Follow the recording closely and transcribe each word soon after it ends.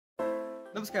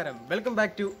നമസ്കാരം, welcome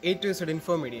back to A2Z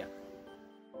Info Media.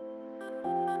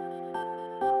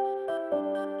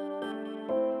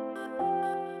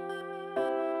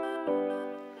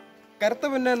 കറുത്ത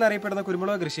പൊന്ന് എന്നറിയപ്പെടുന്ന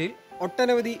കുരുമുളക് കൃഷിയിൽ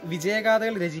ഒട്ടനവധി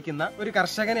വിജയഗാഥകൾ രചിക്കുന്ന ഒരു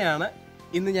കർഷകനെയാണ്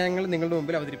ഇന്ന് ഞങ്ങൾ നിങ്ങളുടെ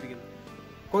മുമ്പിൽ അവതരിപ്പിക്കുന്നത്.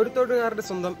 കൊരുത്തോട്ടുകാരുടെ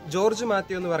സ്വന്തം ജോർജ്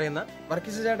മാത്യു എന്ന് പറയുന്ന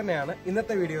വർക്കിച്ചേട്ടനെയാണ്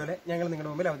ഇന്നത്തെ വീഡിയോയിൽ ഞങ്ങൾ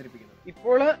നിങ്ങളുടെ മുമ്പിൽ അവതരിപ്പിക്കുന്നത്.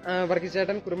 ഇപ്പോൾ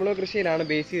വർക്കിച്ചേട്ടൻ കുരുമുളക് കൃഷിയിലാണ്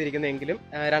ബേസ് ചെയ്തിരിക്കുന്നതെങ്കിലും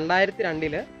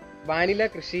 2002 വാനില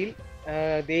കൃഷിയിൽ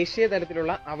ദേശീയ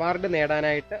തലത്തിലുള്ള അവാർഡ്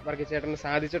നേടാനായിട്ട് വർക്കിച്ചേട്ടന്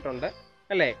സാധിച്ചിട്ടുണ്ട്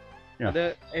അല്ലേ? അത്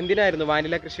എന്തിനായിരുന്നു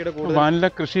വാനില കൃഷിയുടെ കൂടുതൽ? വാനില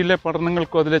കൃഷിയിലെ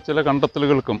പഠനങ്ങൾക്കും അതിലെ ചില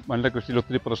കണ്ടെത്തലുകൾക്കും വാനില കൃഷിയിൽ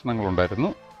ഒത്തിരി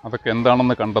പ്രശ്നങ്ങളുണ്ടായിരുന്നു. അതൊക്കെ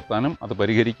എന്താണെന്ന് കണ്ടെത്താനും അത്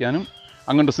പരിഹരിക്കാനും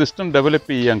അങ്ങോട്ട് സിസ്റ്റം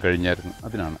ഡെവലപ്പ് ചെയ്യാൻ കഴിഞ്ഞായിരുന്നു.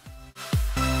 അതിനാണ്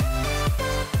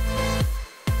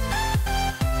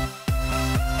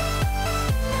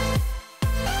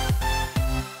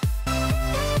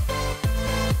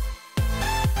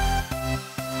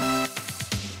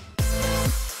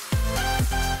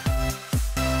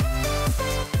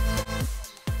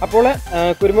അപ്പോൾ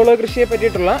കുരുമുളക് കൃഷിയെ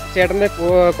പറ്റിയിട്ടുള്ള ചേട്ടൻ്റെ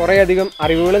കുറേയധികം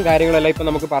അറിവുകളും കാര്യങ്ങളെല്ലാം ഇപ്പം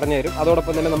നമുക്ക് പറഞ്ഞു തരും.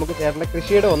 അതോടൊപ്പം തന്നെ നമുക്ക് ചേട്ടൻ്റെ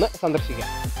കൃഷിയുടെ ഒന്ന് സന്ദർശിക്കാം.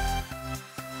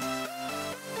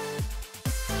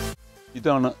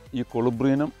 ഇതാണ് ഈ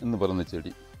കൊളുബ്രീനം എന്ന് പറയുന്ന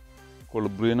ചെടി.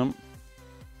 കൊളുബ്രീനം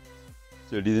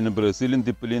ചെടി ഇതിന് ബ്രസീലിയൻ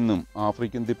തിപ്പിലി എന്നും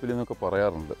ആഫ്രിക്കൻ തിപ്പിലി എന്നൊക്കെ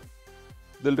പറയാറുണ്ട്.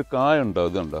 ഇതിലൊരു കായ ഉണ്ടോ?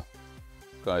 ഇതുണ്ടോ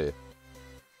കായ?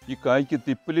 ഈ കായ്ക്ക്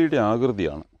തിപ്പിലിയുടെ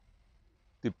ആകൃതിയാണ്.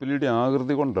 തിപ്പിലിയുടെ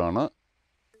ആകൃതി കൊണ്ടാണ്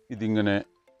ഇതിങ്ങനെ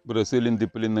ബ്രസീലിയൻ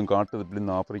തിപ്പിലി എന്നും കാട്ടു തിപ്പിലി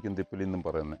എന്നും ആഫ്രിക്കൻ തിപ്പിലി എന്നും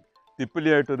പറയുന്നത്.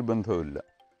 തിപ്പിലിയായിട്ടൊരു ബന്ധവുമില്ല.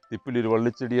 തിപ്പിലി ഒരു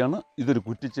വള്ളിച്ചെടിയാണ്, ഇതൊരു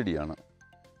കുറ്റിച്ചെടിയാണ്,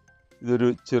 ഇതൊരു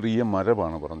ചെറിയ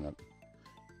മരമാണ് പറഞ്ഞാൽ.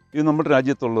 ഇത് നമ്മുടെ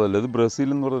രാജ്യത്തുള്ളതല്ല, ഇത് ബ്രസീൽ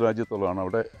എന്ന് പറയുന്ന രാജ്യത്തുള്ളതാണ്.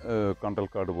 അവിടെ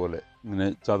കണ്ടൽക്കാട് പോലെ ഇങ്ങനെ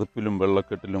ചതുപ്പിലും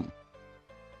വെള്ളക്കെട്ടിലും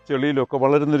ചെളിയിലും ഒക്കെ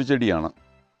വളരുന്നൊരു ചെടിയാണ്.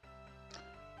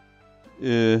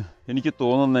 എനിക്ക്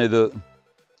തോന്നുന്ന ഇത്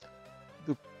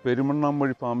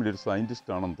പെരുമണ്ണാമ്പഴി ഫാമിലി ഒരു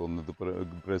സയൻറ്റിസ്റ്റ് ആണെന്ന് തോന്നുന്നത്.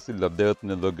 ബ്രസീലിൽ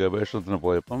അദ്ദേഹത്തിന് എന്തോ ഗവേഷണത്തിന്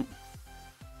പോയപ്പം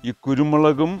ഈ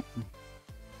കുരുമുളകും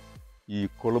ഈ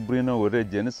കൊളുബ്രീനോ ഒരേ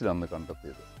ജനസിലാണ്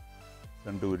കണ്ടെത്തിയത്.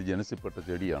 രണ്ടും ഒരു ജനസിൽപ്പെട്ട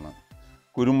ചെടിയാണ്.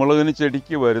 കുരുമുളകിന്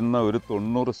ചെടിക്ക് വരുന്ന ഒരു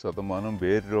 90%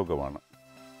 വേര് രോഗമാണ്.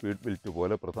 ഫീഡ് വിൽറ്റ്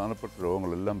പോലെ പ്രധാനപ്പെട്ട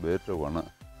രോഗങ്ങളെല്ലാം വേര് രോഗമാണ്.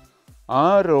 ആ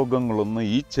രോഗങ്ങളൊന്നും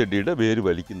ഈ ചെടിയുടെ വേര്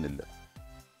വലിക്കുന്നില്ല.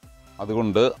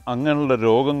 അതുകൊണ്ട് അങ്ങനെയുള്ള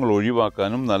രോഗങ്ങൾ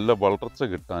ഒഴിവാക്കാനും നല്ല വളർച്ച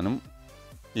കിട്ടാനും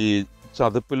ഈ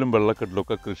ചതുപ്പിലും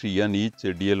വെള്ളക്കെട്ടിലൊക്കെ കൃഷി ചെയ്യാൻ ഈ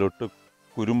ചെടിയിലോട്ട്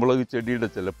കുരുമുളക് ചെടിയുടെ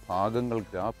ചില ഭാഗങ്ങൾ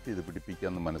ഗ്രാഫ്റ്റ് ചെയ്ത്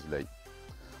പിടിപ്പിക്കാമെന്ന് മനസ്സിലായി.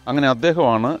 അങ്ങനെ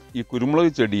അദ്ദേഹമാണ് ഈ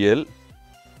കുരുമുളക്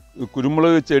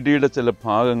ചെടിയുടെ ചില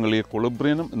ഭാഗങ്ങൾ ഈ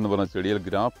കൊളുബ്രീനം എന്ന് പറഞ്ഞ ചെടിയിൽ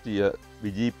ഗ്രാഫ്റ്റ്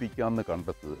വിജയിപ്പിക്കാമെന്ന്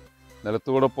കണ്ടെത്തത്.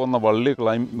 നിലത്തൂടെ പോകുന്ന വള്ളി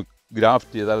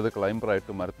ഗ്രാഫ്റ്റ് ചെയ്താൽ അത്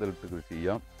ക്ലൈംബറായിട്ട് മരത്തിലിട്ട് കൃഷി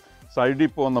ചെയ്യാം.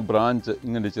 സൈഡിൽ പോകുന്ന ബ്രാഞ്ച്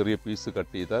ഇങ്ങനെ ചെറിയ പീസ്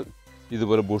കട്ട് ചെയ്താൽ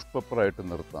ഇതുപോലെ ബുഷ്പെപ്പറായിട്ട്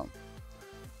നിർത്താം.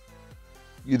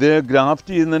 ഇത്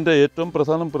ഗ്രാഫ്റ്റ് ചെയ്യുന്നതിൻ്റെ ഏറ്റവും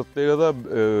പ്രധാന പ്രത്യേകത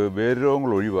വേര്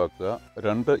രോഗങ്ങൾ ഒഴിവാക്കുക.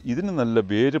 2, ഇതിന് നല്ല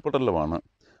വേരുപടലമാണ്.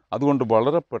 അതുകൊണ്ട്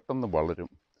വളരെ പെട്ടെന്ന് വളരും.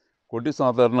 കൊടി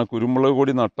സാധാരണ കുരുമുളക്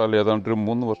കൊടി നട്ടാൽ ഏതാണ്ട് ഒരു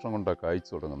 3 വർഷം കൊണ്ടാണ്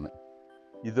കായ്ച്ചു തുടങ്ങുന്നത്.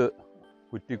 ഇത്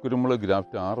കുറ്റിക്കുരുമുളക്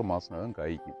ഗ്രാഫ്റ്റ് 6 മാസത്തിനകം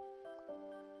കായ്ക്കും.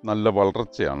 നല്ല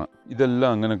വളർച്ചയാണ്. ഇതെല്ലാം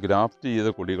അങ്ങനെ ഗ്രാഫ്റ്റ് ചെയ്ത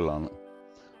കൊടികളാണ്.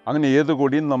 അങ്ങനെ ഏത്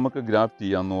കൊടിയും നമുക്ക് ഗ്രാഫ്റ്റ്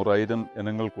ചെയ്യാം. 100,000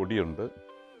 ഇനങ്ങൾ കൊടിയുണ്ട്.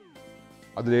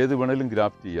 അതിലേത് വേണേലും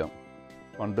ഗ്രാഫ്റ്റ് ചെയ്യാം.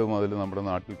 പണ്ട് മുതൽ നമ്മുടെ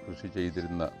നാട്ടിൽ കൃഷി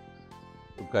ചെയ്തിരുന്ന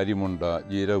കരിമുണ്ട,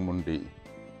 ജീരകമുണ്ടി,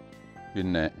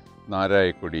 പിന്നെ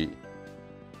നാരായക്കൊടി,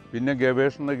 പിന്നെ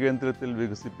ഗവേഷണ കേന്ദ്രത്തിൽ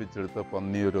വികസിപ്പിച്ചെടുത്ത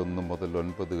പന്നിയൂർ 1 മുതൽ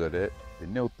 9 വരെ,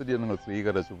 പിന്നെ ഒത്തിരി ഇനങ്ങൾ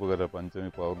ശ്രീകര, ശുഭകര,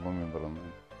 പഞ്ചമി, പൗർണമി പറഞ്ഞു.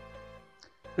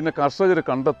 പിന്നെ കർഷകർ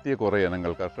കണ്ടെത്തിയ കുറേ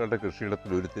ഇനങ്ങൾ, കർഷകരുടെ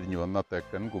കൃഷിയിടത്തിൽ ഉരുത്തിരിഞ്ഞു വന്ന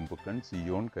തെക്കൻ, കുമ്പുക്കൻ,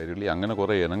 സിയോൺ, കൈരളി, അങ്ങനെ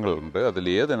കുറേ ഇനങ്ങളുണ്ട്. അതിൽ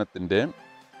ഏതിനത്തിൻ്റെ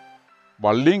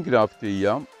വള്ളിയും ഗ്രാഫ്റ്റ്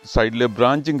ചെയ്യാം, സൈഡിലെ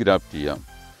ബ്രാഞ്ചും ഗ്രാഫ്റ്റ് ചെയ്യാം.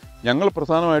 ഞങ്ങൾ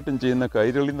പ്രധാനമായിട്ടും ചെയ്യുന്ന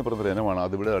കൈരളി എന്ന് പറഞ്ഞൊരു ഇനമാണ്.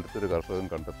 അതിവിടെ അടുത്തൊരു കർഷകൻ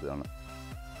കണ്ടെത്തുകയാണ്.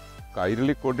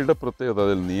 കൈരളി കൊടിയുടെ പ്രത്യേകത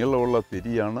അതിൽ നീളമുള്ള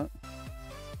തിരിയാണ്.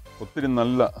 ഒത്തിരി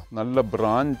നല്ല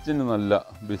ബ്രാഞ്ചിന് നല്ല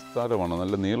വിസ്താരമാണ്.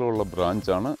 നല്ല നീളമുള്ള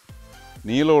ബ്രാഞ്ചാണ്,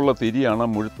 നീളമുള്ള തിരിയാണ്,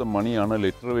 മുഴുത്ത മണിയാണ്,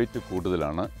 ലിറ്റർ വെയിറ്റ്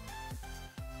കൂടുതലാണ്.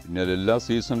 പിന്നെ എല്ലാ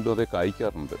സീസണിലും അതേ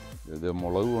കായ്ക്കാറുണ്ട്. ഇത്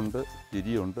മുളകുമുണ്ട്,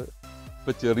 തിരിയുണ്ട്.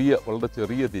 ഇപ്പോൾ വളരെ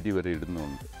ചെറിയ തിരി വരെ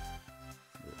ഇടുന്നുണ്ട്.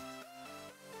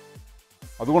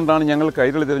 അതുകൊണ്ടാണ് ഞങ്ങൾ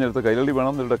കൈരളി തിരഞ്ഞെടുത്തത്. കൈരളി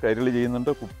വേണം എന്നിവിടെ കൈരളി ചെയ്യുന്നുണ്ട്.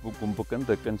 കുമ്പുക്കൻ,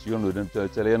 തെക്കൻ, സിയോൺ,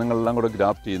 ചില ഇനങ്ങളെല്ലാം കൂടെ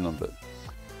ഗ്രാഫ്റ്റ് ചെയ്യുന്നുണ്ട്.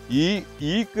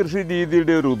 ഈ കൃഷി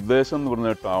രീതിയുടെ ഒരു ഉദ്ദേശം എന്ന്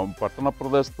പറഞ്ഞാൽ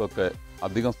പട്ടണപ്രദേശത്തൊക്കെ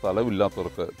അധികം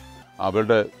സ്ഥലമില്ലാത്തവർക്ക്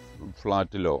അവരുടെ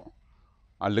ഫ്ലാറ്റിലോ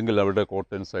അല്ലെങ്കിൽ അവരുടെ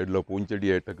കോട്ടയം സൈഡിലോ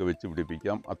പൂഞ്ചെടിയായിട്ടൊക്കെ വെച്ച്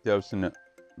പിടിപ്പിക്കാം. അത്യാവശ്യത്തിന്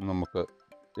നമുക്ക്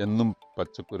എന്നും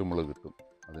പച്ചക്കുരുമുളക് കിട്ടും.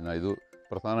 അതിനാൽ ഇത്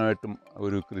പ്രധാനമായിട്ടും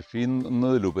ഒരു കൃഷി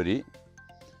എന്നതിലുപരി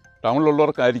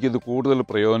ടൗണിലുള്ളവർക്കായിരിക്കും ഇത് കൂടുതൽ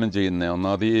പ്രയോജനം ചെയ്യുന്നത്.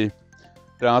 ഒന്നാമത് ഈ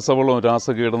രാസവളവും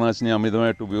രാസകീടനാശിനി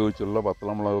അമിതമായിട്ട് ഉപയോഗിച്ചുള്ള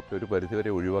പത്തളമുളകൊക്കെ ഒരു പരിധിവരെ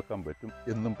ഒഴിവാക്കാൻ പറ്റും.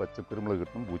 എന്നും പച്ചക്കുരുമുളക്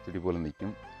കിട്ടും, പൂച്ചെടി പോലെ നിൽക്കും.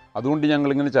 അതുകൊണ്ട്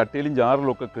ഞങ്ങളിങ്ങനെ ചട്ടിയിലും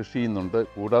ജാറിലുമൊക്കെ കൃഷി ചെയ്യുന്നുണ്ട്.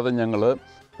 കൂടാതെ ഞങ്ങൾ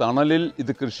തണലിൽ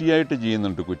ഇത് കൃഷിയായിട്ട്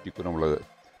ചെയ്യുന്നുണ്ട്. കുറ്റിക്കുരുമുളക്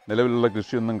നിലവിലുള്ള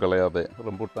കൃഷിയൊന്നും കളയാതെ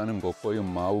റംബൂട്ടാനും കൊക്കോയും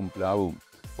മാവും പ്ലാവും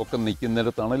ഒക്കെ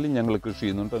നിൽക്കുന്നതിൻ്റെ തണലിൽ ഞങ്ങൾ കൃഷി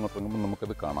ചെയ്യുന്നുണ്ട്. അങ്ങോട്ട് ഇറങ്ങുമ്പോൾ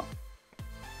നമുക്കത് കാണാം.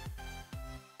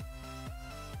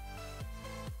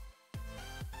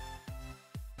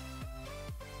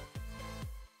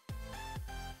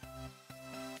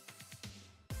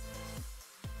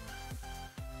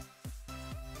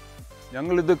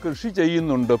 ഞങ്ങളിത് കൃഷി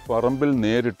ചെയ്യുന്നുണ്ട് പറമ്പിൽ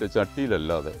നേരിട്ട്,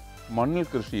 ചട്ടിയിലല്ലാതെ മണ്ണിൽ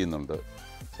കൃഷി ചെയ്യുന്നുണ്ട്.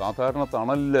 സാധാരണ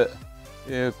തണലിൽ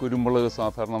കുരുമുളക്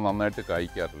സാധാരണ നന്നായിട്ട്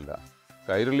കായ്ക്കാറില്ല.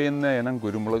 കൈരളി എന്ന ഇനം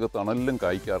കുരുമുളക് തണലിലും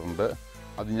കായ്ക്കാറുണ്ട്.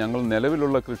 അത് ഞങ്ങൾ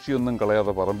നിലവിലുള്ള കൃഷിയൊന്നും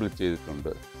കളയാതെ പറമ്പിൽ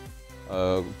ചെയ്തിട്ടുണ്ട്.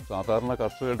 സാധാരണ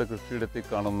കർഷകരുടെ കൃഷിയിടത്തിൽ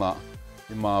കാണുന്ന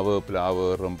ഈ മാവ്, പ്ലാവ്,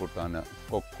 റംബൂട്ടാൻ,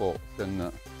 കൊക്കോ, തെങ്ങ്,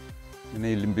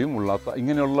 ഇങ്ങനെ ഇലിമ്പിയും ഉള്ളാത്ത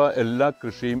ഇങ്ങനെയുള്ള എല്ലാ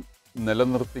കൃഷിയും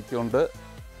നിലനിർത്തിക്കൊണ്ട്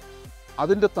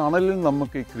അതിൻ്റെ തണലിൽ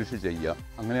നമുക്ക് ഈ കൃഷി ചെയ്യാം.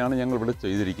 അങ്ങനെയാണ് ഞങ്ങളിവിടെ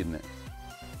ചെയ്തിരിക്കുന്നത്.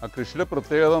 ആ കൃഷിയുടെ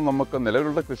പ്രത്യേകത നമുക്ക്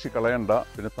നിലവിലുള്ള കൃഷി കളയണ്ട,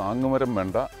 പിന്നെ താങ്ങുമരം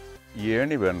വേണ്ട,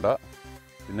 ഏണി വേണ്ട,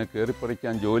 പിന്നെ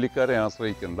കയറിപ്പറിക്കാൻ ജോലിക്കാരെ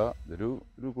ആശ്രയിക്കേണ്ട.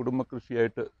 ഒരു കുടുംബ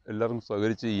കൃഷിയായിട്ട് എല്ലാവർക്കും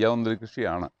സഹകരിച്ച് ചെയ്യാവുന്നൊരു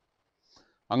കൃഷിയാണ്.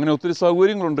 അങ്ങനെ ഒത്തിരി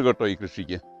സൗകര്യങ്ങളുണ്ട് കേട്ടോ ഈ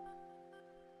കൃഷിക്ക്.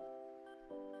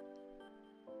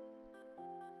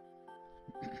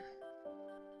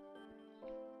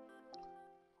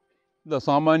 ഇതാ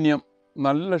സാമാന്യം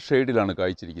നല്ല ഷെയ്ഡിലാണ്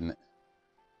കായ്ച്ചിരിക്കുന്നത്.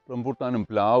 റംബൂട്ടാനും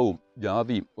പ്ലാവും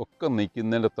ജാതിയും ഒക്കെ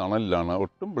നിൽക്കുന്നതിൻ്റെ തണലിലാണ്.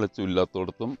 ഒട്ടും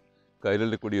വെളിച്ചമില്ലാത്തടത്തും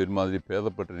കൈരളിക്കൊടി ഒരുമാതിരി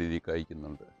ഭേദപ്പെട്ട രീതിയിൽ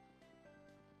കായ്ക്കുന്നുണ്ട്.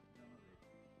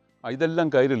 ഇതെല്ലാം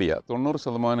കൈരളിയാണ്.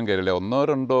 90% കൈരളിയാണ്.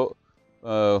 1-2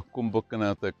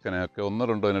 കുമ്പക്കന്, തെക്കനൊക്കെ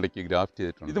 1-2 അതിനിടയ്ക്ക് ഗ്രാഫ്റ്റ്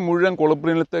ചെയ്തിട്ടുണ്ട്. ഇത് മുഴുവൻ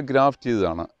കൊളബ്രീനിലത്തെ ഗ്രാഫ്റ്റ്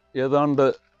ചെയ്തതാണ്. ഏതാണ്ട്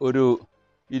ഒരു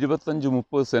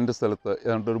 25-30 സെൻറ്റ് സ്ഥലത്ത്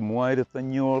ഏതാണ്ട് ഒരു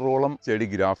 3500ഓളം ചെടി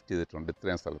ഗ്രാഫ്റ്റ് ചെയ്തിട്ടുണ്ട്.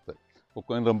 ഇത്രയും സ്ഥലത്ത്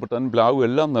കൊക്കോയും റംബൂട്ടാനും പ്ലാവും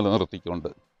എല്ലാം നിലനിർത്തിക്കൊണ്ട്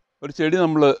ഒരു ചെടി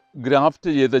നമ്മൾ ഗ്രാഫ്റ്റ്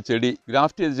ചെയ്ത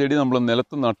ചെടി നമ്മൾ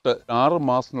നിലത്ത് നട്ട് 6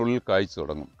 മാസത്തിനുള്ളിൽ കായ്ച്ചു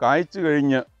തുടങ്ങും. കായ്ച്ചു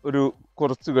കഴിഞ്ഞ് ഒരു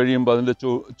കുറച്ച് കഴിയുമ്പോൾ അതിൻ്റെ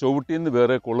ചുവട്ടിൽ നിന്ന്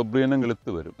വേറെ കൊളബ്രീനം കിളുത്ത്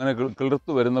വരും. അങ്ങനെ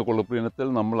കിളുത്ത് വരുന്ന കൊളബ്രീനത്തിൽ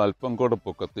നമ്മൾ അല്പം കൂടെ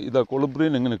പൊക്കത്ത്, ഇതാ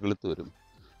കൊളബ്രീൻ ഇങ്ങനെ കിളുത്ത് വരും.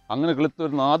 അങ്ങനെ കിളുത്ത്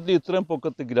വരുന്ന ആദ്യം ഇത്രയും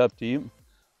പൊക്കത്ത് ഗ്രാഫ്റ്റ് ചെയ്യും.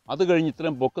 അത് കഴിഞ്ഞ്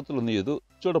ഇത്രയും പൊക്കത്തിലൊന്ന് ചെയ്തു,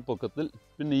 ഇച്ചിരി പൊക്കത്തിൽ,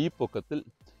 പിന്നെ ഈ പൊക്കത്തിൽ,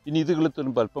 ഇനി ഇത് കിളുത്ത്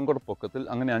വരുമ്പോൾ അല്പം കൂടെ പൊക്കത്തിൽ,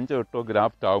 അങ്ങനെ 5-8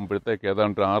 ഗ്രാഫ്റ്റ് ആകുമ്പോഴത്തേക്ക്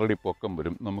ഏതാണ്ട് 6 അടി പൊക്കം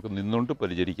വരും. നമുക്ക് നിന്നുകൊണ്ട്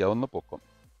പരിചരിക്കാവുന്ന പൊക്കം.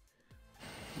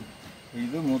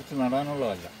 ഇത് മുറിച്ച്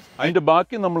നടാനുള്ളതല്ല, അതിൻ്റെ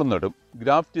ബാക്കി നമ്മൾ നടും.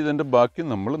 ഗ്രാഫ്റ്റ് ചെയ്തതിൻ്റെ ബാക്കി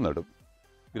നമ്മൾ നടും.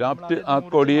 ഗ്രാഫ്റ്റ് ആ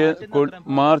കൊടിയെ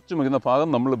മാർച്ച് വയ്ക്കുന്ന ഭാഗം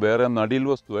നമ്മൾ വേറെ നടീൽ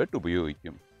വസ്തുവായിട്ട്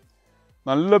ഉപയോഗിക്കും.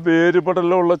 നല്ല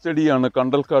വേരുപടലമുള്ള ചെടിയാണ്,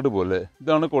 കണ്ടൽക്കാട് പോലെ.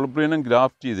 ഇതാണ് കൊളബ്രീനം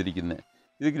ഗ്രാഫ്റ്റ് ചെയ്തിരിക്കുന്നത്.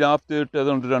 ഇത് ഗ്രാഫ്റ്റ് ചെയ്തിട്ട്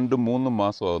അതുകൊണ്ട് 2-3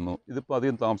 മാസമാകുന്നു. ഇതിപ്പോൾ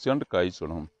അധികം താമസിക്കാണ്ട് കായ്ച്ചു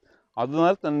തുടങ്ങും.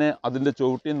 അതിനാൽ തന്നെ അതിൻ്റെ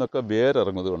ചുവട്ടിൽ നിന്നൊക്കെ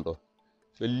വേരിറങ്ങുന്നത് കണ്ടോ,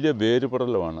 വലിയ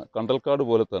വേരുപടലമാണ്. കണ്ടൽക്കാട്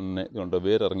പോലെ തന്നെ ഇതുകൊണ്ട്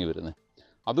വേരിറങ്ങി വരുന്നത്.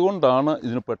 അതുകൊണ്ടാണ്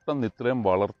ഇതിന് പെട്ടെന്ന് ഇത്രയും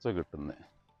വളർച്ച കിട്ടുന്നത്.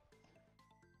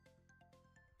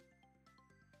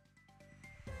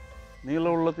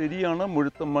 നീളമുള്ള തിരിയാണ്,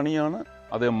 മുഴുത്ത മണിയാണ്.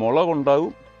 അതേ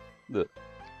മുളകുണ്ടാവും,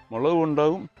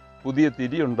 മുളകുണ്ടാവും, പുതിയ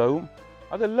തിരി ഉണ്ടാവും.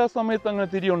 അതെല്ലാ സമയത്തും അങ്ങനെ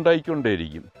തിരി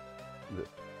ഉണ്ടായിക്കൊണ്ടേയിരിക്കും.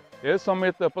 ഏത്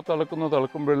സമയത്ത് എപ്പോൾ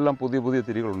തിളക്കുമ്പോഴെല്ലാം പുതിയ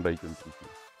തിരികൾ ഉണ്ടായിക്കൊണ്ടിരിക്കും.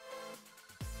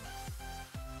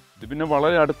 ഇത് പിന്നെ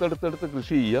വളരെ അടുത്തടുത്ത്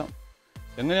കൃഷി ചെയ്യാം.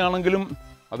 എങ്ങനെയാണെങ്കിലും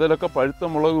അതിലൊക്കെ പഴുത്ത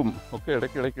മുളകും ഒക്കെ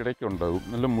ഇടയ്ക്കിടയ്ക്ക് ഉണ്ടാകും.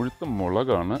 നല്ല മുഴുത്ത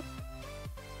മുളകാണ്.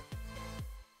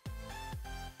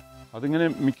 അതിങ്ങനെ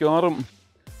മിക്കവാറും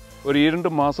ഒരു 2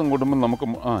 മാസം കൂടുമ്പോൾ നമുക്ക്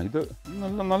ഇത്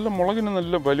നല്ല മുളകിന്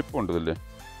നല്ല വലിപ്പമുണ്ട്. ഇതല്ലേ,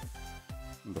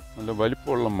 നല്ല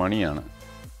വലിപ്പമുള്ള മണിയാണ്.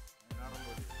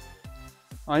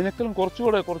 അതിനേക്കാളും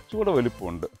കുറച്ചുകൂടെ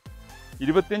വലിപ്പമുണ്ട്.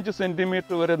 25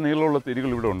 സെൻറ്റിമീറ്റർ വരെ നീളമുള്ള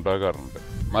തിരികൾ ഇവിടെ ഉണ്ടാകാറുണ്ട്.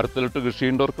 മരത്തിലിട്ട് കൃഷി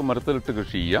ചെയ്യേണ്ടവർക്ക് മരത്തിലിട്ട്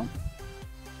കൃഷി ചെയ്യാം.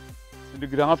 ഇതിൻ്റെ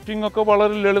ഗ്രാഫ്റ്റിംഗ് ഒക്കെ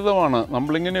വളരെ ലളിതമാണ്.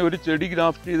 നമ്മളിങ്ങനെ ഒരു ചെടി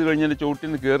ഗ്രാഫ്റ്റ് ചെയ്ത് കഴിഞ്ഞാൽ ചുവട്ടിൽ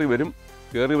നിന്ന്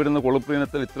കയറി വരുന്ന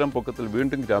കൊളബ്രീനത്തിൽ ഇത്രയും പൊക്കത്തിൽ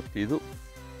വീണ്ടും ഗ്രാഫ്റ്റ് ചെയ്തു.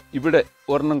 ഇവിടെ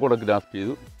ഒരെണ്ണം കൂടെ ഗ്രാഫ്റ്റ്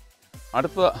ചെയ്തു.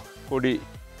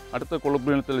 അടുത്ത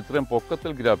കൊളബ്രീനത്തിൽ ഇത്രയും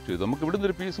പൊക്കത്തിൽ ഗ്രാഫ്റ്റ് ചെയ്തു. നമുക്ക് ഇവിടുന്ന്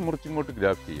ഒരു പീസ് മുറിച്ചിങ്ങോട്ട്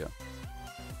ഗ്രാഫ്റ്റ് ചെയ്യാം.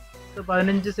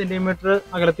 15 സെന്റിമീറ്റർ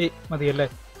അകലത്തി മതിയല്ലേ?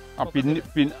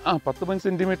 10-15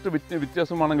 സെൻറ്റിമീറ്റർ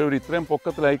വ്യത്യാസമാണെങ്കിൽ ഒരു ഇത്രയും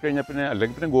പൊക്കത്തിലായി കഴിഞ്ഞാൽ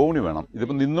അല്ലെങ്കിൽ പിന്നെ ഗോവണി വേണം.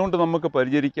 ഇതിപ്പോൾ നിന്നുകൊണ്ട് നമുക്ക്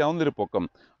പരിചരിക്കാവുന്നൊരു പൊക്കം.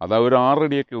 അതാ ഒരു 6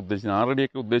 അടിയൊക്കെ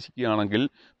ഉദ്ദേശിക്കുകയാണെങ്കിൽ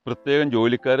പ്രത്യേകം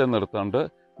ജോലിക്കാരെ നിർത്താണ്ട്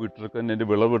വീട്ടിലേക്ക് തന്നെ അതിൻ്റെ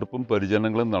വിളവെടുപ്പും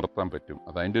പരിചരണങ്ങളും നടത്താൻ പറ്റും.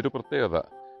 അതതിൻ്റെ ഒരു പ്രത്യേകത.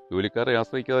 ജോലിക്കാരെ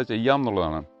ആശ്രയിക്കാതെ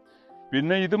ചെയ്യാമെന്നുള്ളതാണ്.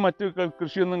 പിന്നെ ഇത് മറ്റ്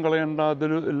കൃഷിയൊന്നും കളയേണ്ട.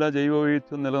 അതൊരു എല്ലാ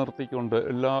ജൈവവൈവിധ്യം നിലനിർത്തിക്കൊണ്ട്,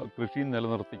 എല്ലാ കൃഷിയും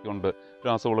നിലനിർത്തിക്കൊണ്ട്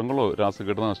രാസവളങ്ങളോ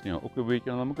രാസകീടനാശിനിയോ ഒക്കെ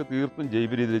ഉപയോഗിക്കാൻ നമുക്ക് തീർത്തും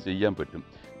ജൈവ രീതിയിൽ ചെയ്യാൻ പറ്റും.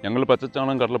 ഞങ്ങൾ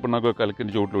പച്ചച്ചാണകം കടലപ്പിണ്ണാക്കൊക്കെ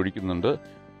കലക്കിൻ്റെ ചുവട്ടിൽ ഒഴിക്കുന്നുണ്ട്.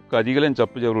 കരികലയും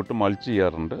ചപ്പ് ചവറിട്ട് മൾച്ച്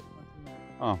ചെയ്യാറുണ്ട്.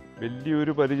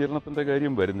 വലിയൊരു പരിചരണത്തിൻ്റെ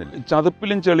കാര്യം വരുന്നില്ല.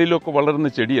 ചതുപ്പിലും ചെളിയിലും ഒക്കെ വളരുന്ന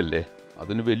ചെടിയല്ലേ,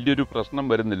 അതിന് വലിയൊരു പ്രശ്നം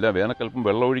വരുന്നില്ല. വേനൽക്കാലം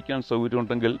വെള്ളം ഒഴിക്കാൻ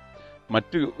സൗകര്യമുണ്ടെങ്കിൽ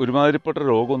മറ്റ് ഒരുമാതിരിപ്പെട്ട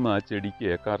രോഗമൊന്നും ആ ചെടിക്ക്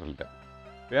ഏൽക്കാറില്ല.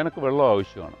 വേനൽക്ക് വെള്ളം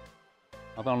ആവശ്യമാണ്,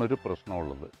 അതാണൊരു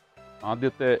പ്രശ്നമുള്ളത്.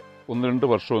 ആദ്യത്തെ 1-2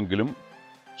 വർഷമെങ്കിലും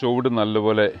ചുവട്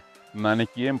നല്ലപോലെ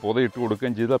നനയ്ക്കുകയും പുതയിട്ട്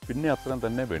കൊടുക്കുകയും ചെയ്താൽ പിന്നെ അത്രയും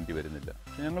തന്നെ വേണ്ടി വരുന്നില്ല.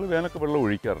 ഞങ്ങൾ വേനൽക്ക് വെള്ളം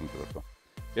ഒഴിക്കാറുണ്ട് കേട്ടോ.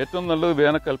 ഏറ്റവും നല്ലത്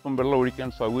വേനൽക്കൽപ്പം വെള്ളം ഒഴിക്കാൻ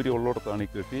സൗകര്യമുള്ളിടത്താണ് ഈ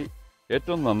കൃഷി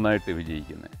ഏറ്റവും നന്നായിട്ട്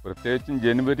വിജയിക്കുന്നത്. പ്രത്യേകിച്ചും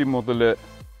ജനുവരി മുതൽ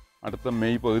അടുത്ത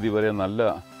മെയ് പകുതി വരെ നല്ല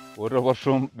ഓരോ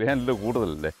വർഷവും വേനൽ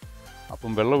കൂടുതലല്ലേ,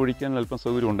 അപ്പം വെള്ളം ഒഴിക്കാൻ അല്പം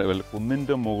സൗകര്യമുണ്ട്.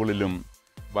 കുന്നിൻ്റെ മുകളിലും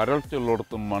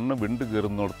വരൾച്ചുള്ളിടത്തും മണ്ണ് വിണ്ട്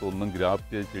കയറുന്നിടത്തും ഒന്നും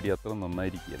ഗ്രാഫ്റ്റ് ചെയ്ത ചെടി അത്ര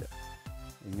നന്നായിരിക്കില്ല.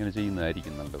 ഇങ്ങനെ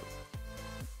ചെയ്യുന്നതായിരിക്കും നല്ലത്.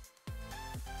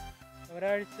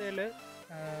 ഒരാഴ്ചയിൽ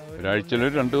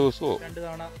 2 ദിവസമോ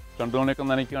 2 തവണയൊക്കെ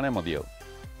നനയ്ക്കുകയാണെങ്കിൽ മതിയാവും.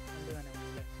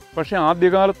 പക്ഷേ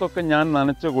ആദ്യകാലത്തൊക്കെ ഞാൻ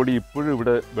നനച്ച കൊടി ഇപ്പോഴും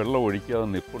ഇവിടെ വെള്ളം ഒഴിക്കാതെ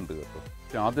നിൽപ്പുണ്ട് കേട്ടോ.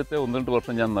 പക്ഷെ ആദ്യത്തെ 1-2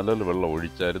 വർഷം ഞാൻ നല്ലൊരു വെള്ളം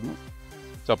ഒഴിച്ചായിരുന്നു,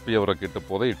 ചപ്പിയവറൊക്കെ ഇട്ട്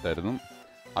പുതയിട്ടായിരുന്നു.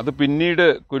 അത് പിന്നീട്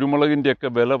കുരുമുളകിൻ്റെയൊക്കെ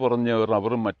വില കുറഞ്ഞ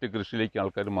റബ്ബറും മറ്റ് കൃഷിയിലേക്ക്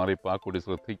ആൾക്കാർ മാറിയപ്പോൾ ആ കൊടി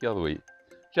ശ്രദ്ധിക്കാതെ പോയി.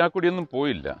 പക്ഷെ ആ കൊടിയൊന്നും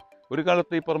പോയില്ല. ഒരു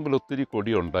കാലത്ത് ഈ പറമ്പിൽ ഒത്തിരി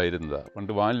കൊടി ഉണ്ടായിരുന്നതാണ്.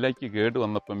 പണ്ട് വാനിലേക്ക് കേട്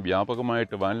വന്നപ്പം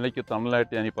വ്യാപകമായിട്ട് വാനിലേക്ക്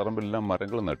തണലായിട്ട് ഞാൻ ഈ പറമ്പിലെല്ലാം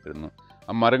മരങ്ങൾ നട്ടിരുന്നു.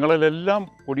 ആ മരങ്ങളിലെല്ലാം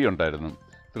കൊടിയുണ്ടായിരുന്നു.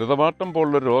 ത്രിതവാട്ടം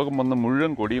പോലുള്ളൊരു രോഗം വന്ന്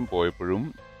മുഴുവൻ കൊടിയും പോയപ്പോഴും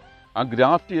ആ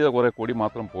ഗ്രാഫ്റ്റ് ചെയ്ത കുറേ കൊടി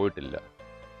മാത്രം പോയിട്ടില്ല.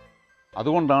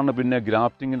 അതുകൊണ്ടാണ് പിന്നെ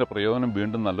ഗ്രാഫ്റ്റിങ്ങിൻ്റെ പ്രയോജനം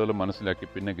വീണ്ടും നല്ലപോലെ മനസ്സിലാക്കി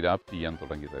പിന്നെ ഗ്രാഫ്റ്റ് ചെയ്യാൻ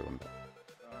തുടങ്ങിയത് കൊണ്ട്.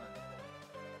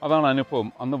 അതാണ് അനുഭവം.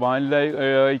 അന്ന്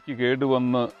വാനിലേക്ക്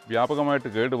കേടുവന്ന് വ്യാപകമായിട്ട്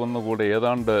കേടുവന്നുകൂടെ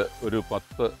ഏതാണ്ട് ഒരു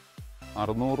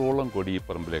 600ഓളം കൊടി ഈ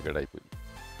പറമ്പിലേക്ക് കേടായിപ്പോയി.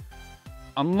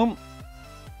 അന്നും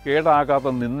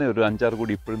കേടാകാതെ നിന്ന് ഒരു 5-6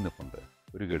 കൊടി ഇപ്പോഴും നിൽപ്പുണ്ട്.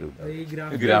 ഒരു കേടുമില്ല.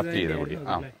 ഗ്രാഫ്റ്റ് ചെയ്ത കൊടി.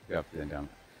 ഗ്രാഫ്റ്റ് ചെയ്തതിൻ്റെയാണ്.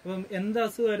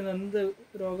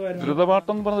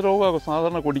 ദ്രുതവാട്ടം എന്ന് പറഞ്ഞ രോഗമാകും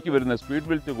സാധാരണ കൊടിക്ക് വരുന്നത്. സ്പീഡ്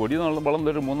വിൽറ്റ് കൊടി വളം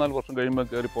ഒരു 3-4 വർഷം കഴിയുമ്പോൾ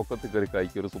കയറി പൊക്കത്തിൽ കയറി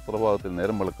കായ്ക്കും. ഒരു സുപ്രഭാതത്തിൽ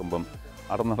നേരം വെളുക്കുമ്പം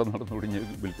നടന്നൊടിഞ്ഞ്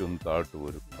വിൽറ്റ് ഒന്ന് താഴ്ത്തു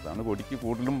വരും. അതാണ് കൊടിക്ക്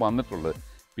കൂടുതലും വന്നിട്ടുള്ളത്.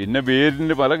 പിന്നെ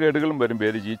വേരിന് പല കേടുകളും വരും.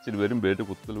 വേര് ചീച്ചിൽ വരും, വേര്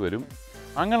കുത്തൽ വരും,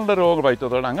 അങ്ങനെയുള്ള രോഗം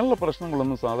വയറ്റത്തോടെ അങ്ങനെയുള്ള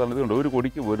പ്രശ്നങ്ങളൊന്നും സാധാരണ ഇതുണ്ട്. ഒരു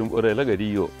കൊടിക്ക് വരും ഒരു ഇല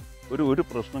കരിയോ ഒരു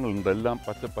പ്രശ്നങ്ങളുണ്ട്. എല്ലാം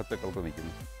പച്ച കളർ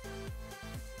നിൽക്കുന്നു.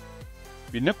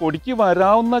 പിന്നെ കൊടിക്ക്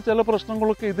വരാവുന്ന ചില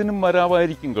പ്രശ്നങ്ങളൊക്കെ ഇതിനും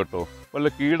വരാമായിരിക്കും കേട്ടോ. വല്ല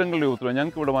കീടങ്ങളുടെ ഉപദ്രവം.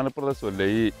 ഞങ്ങൾക്ക് ഇവിടെ വനപ്രദേശമല്ലേ,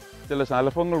 ഈ ചില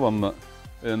ശലഭങ്ങൾ വന്ന്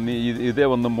ഇതേ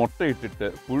വന്ന് മുട്ടയിട്ടിട്ട്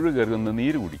പുഴു കയറി വന്ന്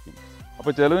നീര് കുടിക്കും.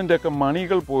 അപ്പോൾ ചിലതിൻ്റെയൊക്കെ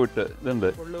മണികൾ പോയിട്ട് ഇതുണ്ട്,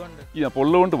 ഈ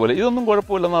പൊള്ളുകൊണ്ട് പോലെ. ഇതൊന്നും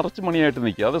കുഴപ്പമില്ല, നിറച്ച് മണിയായിട്ട്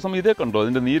നിൽക്കുക. അതേസമയം ഇതേ കണ്ടോ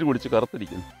അതിൻ്റെ നീര് കുടിച്ച്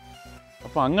കറുത്തിരിക്കുന്നു.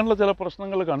 അപ്പോൾ അങ്ങനെയുള്ള ചില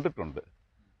പ്രശ്നങ്ങൾ കണ്ടിട്ടുണ്ട്.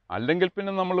 അല്ലെങ്കിൽ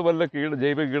പിന്നെ നമ്മൾ വല്ല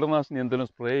ജൈവ കീടനാശിനി എന്തെങ്കിലും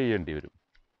സ്പ്രേ ചെയ്യേണ്ടി വരും.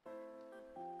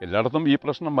 എല്ലായിടത്തും ഈ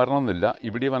പ്രശ്നം വരണമെന്നില്ല.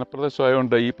 ഇവിടെ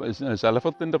വനപ്രദേശമായതുകൊണ്ട് ഈ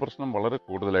ശലഭത്തിൻ്റെ പ്രശ്നം വളരെ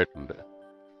കൂടുതലായിട്ടുണ്ട്.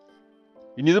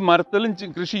 ഇനി ഇത് മരത്തിലും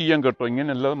കൃഷി ചെയ്യാൻ കേട്ടോ.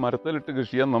 ഇങ്ങനെയല്ലാതെ മരത്തിലിട്ട്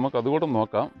കൃഷി ചെയ്യാൻ നമുക്ക് അതുകൂടെ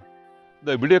നോക്കാം.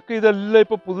 ഇവിടെയൊക്കെ ഇതെല്ലാം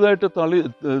ഇപ്പോൾ പുതുതായിട്ട്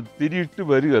തിരിയിട്ട്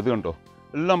വരിക. ഇത് കണ്ടോ,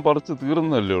 എല്ലാം പറിച്ച്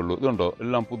തീർന്നതല്ലേ ഉള്ളൂ. ഇതുണ്ടോ,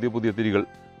 എല്ലാം പുതിയ തിരികൾ.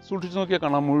 സൂക്ഷിച്ച് നോക്കിയാൽ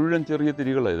കാണാം, മുഴുവൻ ചെറിയ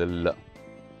തിരികളാണ് ഇതെല്ലാം.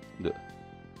 ഇത്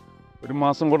 1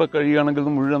 മാസം കൂടെ കഴിയുകയാണെങ്കിൽ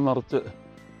ഇത് മുഴുവൻ നിറച്ച്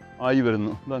ആയി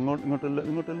വരുന്നു. ഇത്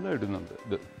ഇങ്ങോട്ടെല്ലാം ഇടുന്നുണ്ട്.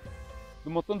 ഇത്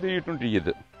മൊത്തം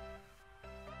തിരിയിട്ടുണ്ടിരിക്കരുത്.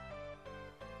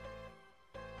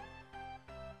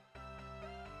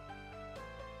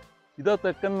 ഇതാ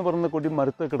തെക്കൻ എന്ന് പറയുന്ന കൊടി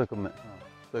മരത്തെ കിടക്കുന്നത്.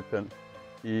 തെക്കൻ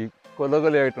ഈ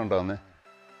കൊലകൊലയായിട്ടുണ്ടാകുന്നത്.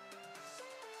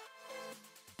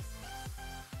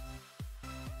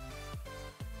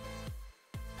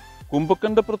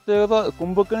 കുംഭക്കൻ്റെ പ്രത്യേകത,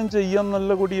 കുംഭക്കനും ചെയ്യാൻ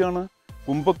നല്ല കൊടിയാണ്.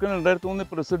 കുംഭക്കൻ 2003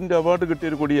 പ്രസിഡന്റ് അവാർഡ്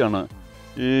കിട്ടിയൊരു കൊടിയാണ്.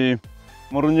 ഈ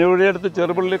മുറിഞ്ഞവഴിയടുത്ത്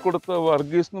ചെറുപള്ളി കൊടുത്ത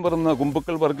വർഗീസ് എന്ന് പറയുന്ന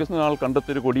കുമ്പക്കൽ വർഗീസ് എന്ന ആൾ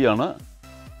കണ്ടെത്തിയൊരു കൊടിയാണ്.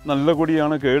 നല്ല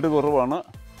കൊടിയാണ്, കേട് കുറവാണ്.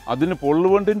 അതിന്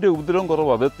പൊള്ളുവണ്ടിൻ്റെ ഉപദ്രവം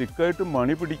കുറവാണ്. അത് തിക്കായിട്ട്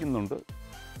മണി പിടിക്കുന്നുണ്ട്.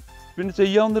 പിന്നെ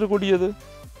ചെയ്യാവുന്നൊരു കൊടിയത്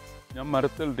ഞാൻ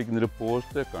മരത്തിലിട്ടിരിക്കുന്നൊരു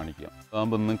പോസ്റ്റെ കാണിക്കാം.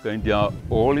 അതാകുമ്പോൾ നിങ്ങൾക്ക് അതിൻ്റെ ആ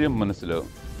ഓളിയം മനസ്സിലാകും.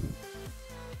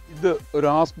 ഇത് ഒരു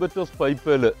ആസ്ബറ്റോസ്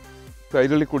പൈപ്പിൽ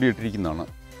കൈരളി കൊടി ഇട്ടിരിക്കുന്നതാണ്.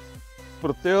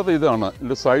 പ്രത്യേകത ഇതാണ്,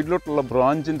 ഇതിൻ്റെ സൈഡിലോട്ടുള്ള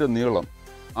ബ്രാഞ്ചിൻ്റെ നീളം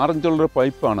 6 ഇഞ്ചുള്ളൊരു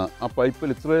പൈപ്പാണ്. ആ പൈപ്പിൽ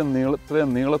ഇത്രയും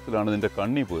നീളത്തിലാണ് ഇതിൻ്റെ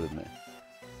കണ്ണി പോരുന്നത്.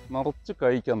 നിറച്ച്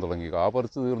കായ്ക്കാൻ തുടങ്ങി. കാ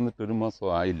പറിച്ച് തീർന്നിട്ട് 1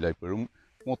 മാസം ആയില്ല. ഇപ്പോഴും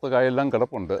മൂത്ത കായെല്ലാം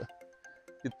കിടപ്പുണ്ട്.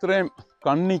 ഇത്രയും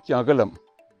കണ്ണിക്ക് അകലം.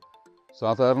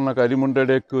 സാധാരണ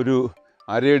കരിമുണ്ടയുടെയൊക്കെ ഒരു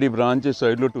 1/2 അടി ബ്രാഞ്ച്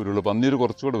സൈഡിലോട്ട് വരുള്ളൂ. പന്നീര്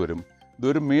കുറച്ചുകൂടെ വരും.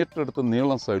 ഇതൊരു മീറ്റർ എടുത്ത്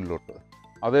നീളം സൈഡിലോട്ട്.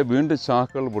 അതേ വീണ്ടും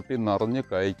ശാഖകൾ പൊട്ടി നിറഞ്ഞ്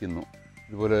കായ്ക്കുന്നു.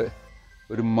 ഇതുപോലെ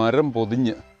ഒരു മരം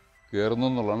പൊതിഞ്ഞ് കയറുന്നു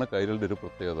എന്നുള്ളതാണ് കൈരളിയുടെ ഒരു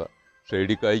പ്രത്യേകത.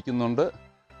 ഷെയ്ഡി കായ്ക്കുന്നുണ്ട്,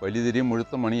 വലിയ തിരിയും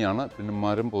മുഴുത്ത മണിയാണ്. പിന്നെ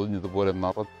മരം പൊതിഞ്ഞതുപോലെ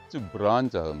നിറച്ച്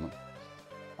ബ്രാഞ്ചാകുന്നു.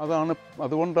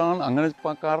 അതുകൊണ്ടാണ് അങ്ങനെ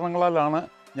കാരണങ്ങളാലാണ്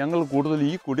ഞങ്ങൾ കൂടുതൽ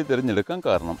ഈ കൊടി തിരഞ്ഞെടുക്കാൻ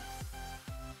കാരണം.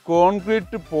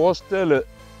 കോൺക്രീറ്റ് പോസ്റ്റൽ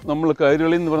നമ്മൾ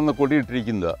കൈരളി എന്ന് പറയുന്ന കൊടി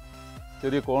ഇട്ടിരിക്കുന്നത്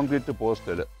ചെറിയ കോൺക്രീറ്റ്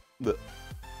പോസ്റ്റൽ. ഇത്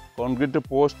കോൺക്രീറ്റ്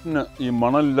പോസ്റ്റിന് ഈ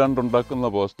മണലില്ലാണ്ട് ഉണ്ടാക്കുന്ന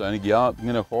പോസ്റ്റ് അതിന്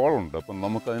ഇങ്ങനെ ഹോളുണ്ട്. അപ്പം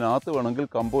നമുക്കതിനകത്ത് വേണമെങ്കിൽ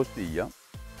കമ്പോസ്റ്റ് ചെയ്യാം.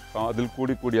 അതിൽ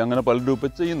കൂടി അങ്ങനെ പലരും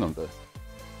ഇപ്പം ചെയ്യുന്നുണ്ട്.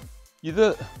 ഇത്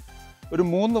ഒരു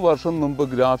 3 വർഷം മുമ്പ്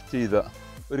ഗ്രാഫ്റ്റ് ചെയ്ത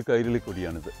ഒരു കൈരളി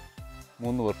കൊടിയാണിത്.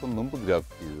 3 വർഷം മുമ്പ്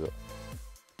ഗ്രാഫ്റ്റ് ചെയ്തത്.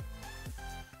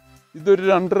 ഇതൊരു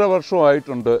 2.5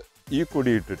 വർഷമായിട്ടുണ്ട് ഈ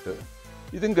കൊടി ഇട്ടിട്ട്.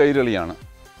 ഇതും കൈരളിയാണ്.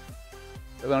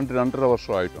 ഏതാണ്ട് 2.5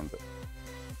 വർഷമായിട്ടുണ്ട്.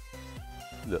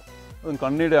 ഇത് അതും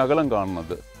കണ്ണിയുടെ അകലം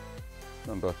കാണുന്നത്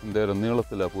കണ്ടോ, എന്തേലും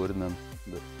നീളത്തിലാണ് പോരുന്നത്.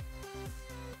 ഇത്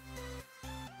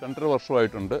 2.5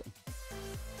 വർഷമായിട്ടുണ്ട്.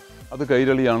 അത്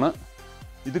കൈരളിയാണ്,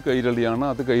 ഇത് കൈരളിയാണ്,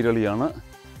 അത് കൈരളിയാണ്.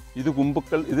 ഇത്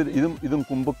കുമ്പക്കൽ, ഇതും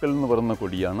കുമ്പക്കൽ എന്ന് പറയുന്ന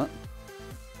കൊടിയാണ്.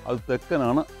 അത്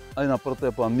തെക്കനാണ്. അതിനപ്പുറത്തെ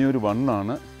പന്നിയൂർ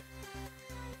 1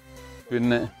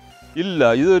 പിന്നെ ഇല്ല,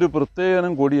 ഇതൊരു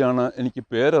പ്രത്യേകം കൊടിയാണ്. എനിക്ക്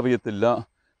പേരറിയത്തില്ല.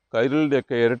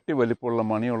 കൈരളിയുടെയൊക്കെ ഇരട്ടി വലിപ്പമുള്ള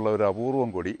മണിയുള്ള ഒരു അപൂർവം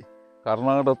കൊടി.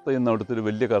 കർണാടകത്ത് നിന്ന് അവിടുത്തെ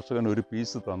വലിയ കർഷകൻ ഒരു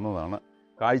പീസ് തന്നതാണ്.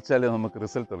 കായ്ച്ചാലേ നമുക്ക്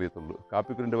റിസൾട്ട് അറിയത്തുള്ളൂ.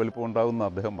 കാപ്പിക്കുരിൻ്റെ വലിപ്പം ഉണ്ടാകുമെന്ന്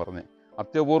അദ്ദേഹം പറഞ്ഞു.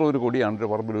 അത്യപൂർവം ഒരു കൊടിയാണ്. ഒരു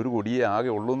പറമ്പിൽ ഒരു കൊടിയേ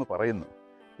ആകെ ഉള്ളൂ എന്ന് പറയുന്നു.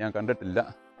 ഞാൻ കണ്ടിട്ടില്ല.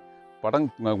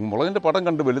 മുളകിൻ്റെ പടം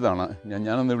കണ്ട് വലുതാണ്.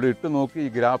 ഞാനൊന്ന് ഇവിടെ ഇട്ട് നോക്കി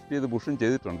ഗ്രാഫ്റ്റ് ചെയ്ത് ബുഷും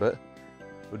ചെയ്തിട്ടുണ്ട്.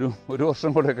 ഒരു വർഷം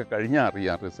കൂടെയൊക്കെ കഴിഞ്ഞാൽ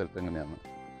അറിയാം റിസൾട്ട് എങ്ങനെയാണ്.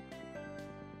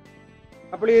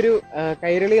 അപ്പോൾ ഈ ഒരു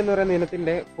കൈരളി എന്ന് പറയുന്ന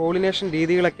ഇനത്തിന്റെ പോളിനേഷൻ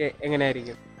രീതികളൊക്കെ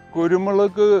എങ്ങനെയായിരിക്കും?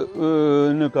 കുരുമുളക്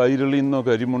കൈരളിന്നോ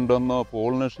കരിമുണ്ടെന്നോ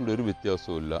പോളിനേഷൻ്റെ ഒരു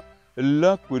വ്യത്യാസവുമില്ല. എല്ലാ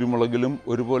കുരുമുളകിലും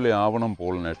ഒരുപോലെ ആവണം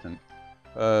പോളിനേഷൻ.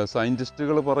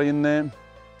 സയൻറ്റിസ്റ്റുകൾ പറയുന്ന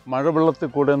മഴവെള്ളത്തിൽ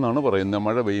കൂടെ എന്നാണ് പറയുന്നത്.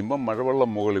 മഴ പെയ്യുമ്പം മഴവെള്ളം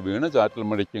മുകളിൽ വീണ് ചാറ്റൽ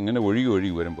മഴയ്ക്ക് ഇങ്ങനെ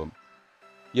ഒഴുകി വരുമ്പം.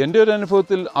 എൻ്റെ ഒരു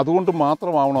അനുഭവത്തിൽ അതുകൊണ്ട്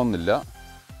മാത്രമാവണമെന്നില്ല.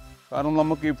 കാരണം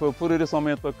നമുക്ക് ഈ ഫെബ്രുവരി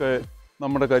സമയത്തൊക്കെ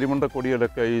നമ്മുടെ കരിമണ്ട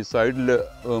കൊടിയിലൊക്കെ ഈ സൈഡിൽ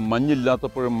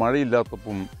മഞ്ഞില്ലാത്തപ്പോഴും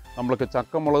മഴയില്ലാത്തപ്പം നമ്മളൊക്കെ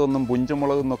ചക്കമുളകെന്നും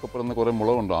പുഞ്ചമുളകെന്നൊക്കെ പറയുന്ന കുറേ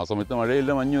മുളകുണ്ട്. ആ സമയത്ത്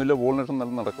മഴയില്ല, മഞ്ഞുമില്ല, പോളിനേഷൻ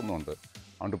നല്ല നടക്കുന്നുണ്ട്.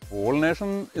 അതുകൊണ്ട്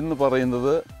പോളിനേഷൻ എന്ന്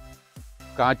പറയുന്നത്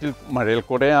മഴയിൽ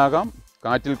കൂടെയാകാം,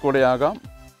 കാറ്റിൽ കൂടെയാകാം,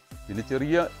 പിന്നെ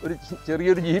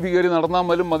ചെറിയൊരു ജീവി കയറി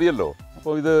നടന്നാൽ മതിയല്ലോ.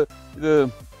 അപ്പോൾ ഇത്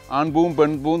ആൺപൂവും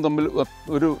പെൺപൂവും തമ്മിൽ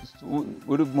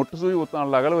ഒരു മുട്ടുസൂചി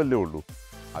കുത്താനുള്ള അകലമല്ലേ ഉള്ളൂ.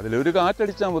 അതിലൊരു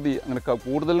കാറ്റടിച്ചാൽ മതി. അങ്ങനെ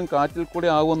കൂടുതലും കാറ്റിൽ കൂടെ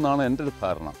ആകുമെന്നാണ് എൻ്റെ ഒരു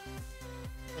ധാരണ.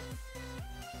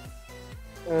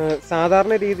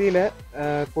 സാധാരണ രീതിയിൽ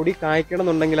കൊടി കായ്ക്കണം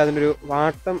എന്നുണ്ടെങ്കിൽ അതിനൊരു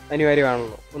വാട്ടം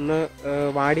അനിവാര്യമാണല്ലോ. ഒന്ന്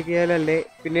വാടിക്കയാലല്ലേ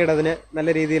പിന്നീട് അതിന് നല്ല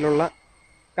രീതിയിലുള്ള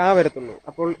കാ വരത്തുള്ളൂ.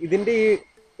 അപ്പോൾ ഇതിൻ്റെ ഈ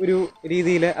ഒരു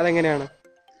രീതിയിൽ അതെങ്ങനെയാണ്?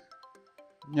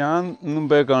 ഞാൻ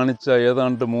മുമ്പേ കാണിച്ച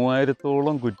ഏതാണ്ട്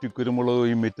 3000-ഓളം കുറ്റിക്കുരുമുളക്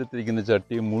ഈ മുറ്റത്തിരിക്കുന്ന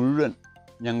ചട്ടി മുഴുവൻ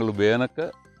ഞങ്ങൾ വേനൽക്ക്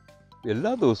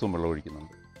എല്ലാ ദിവസവും വെള്ളം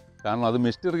ഒഴിക്കുന്നുണ്ട്. കാരണം അത്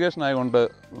മിസ്റ്റ് ഇറിഗേഷൻ ആയതുകൊണ്ട്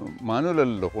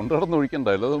മാനുവലല്ലോ, കൊണ്ടുനടന്ന്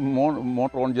ഒഴിക്കണ്ടല്ലോ. അത്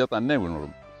മോട്ടർ ഓൺ ചെയ്താൽ തന്നെ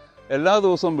വീണോളും. എല്ലാ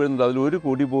ദിവസവും വീഴുന്നുണ്ട്. അതിലൊരു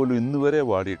കൊടി പോലും ഇന്ന് വരെ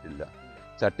വാടിയിട്ടില്ല.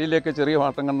 ചട്ടിയിലേക്ക് ചെറിയ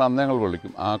വാട്ടം കണ്ട അന്ന് ഞങ്ങൾ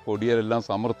വെള്ളിക്കും. ആ കൊടിയെല്ലാം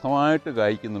സമൃദ്ധമായിട്ട്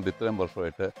കായ്ക്കുന്നുണ്ട് ഇത്രയും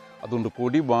വർഷമായിട്ട്. അതുകൊണ്ട്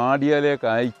കൊടി വാടിയാലേ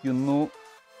കായ്ക്കുന്നു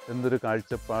എന്നൊരു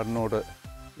കാഴ്ചപ്പാടിനോട്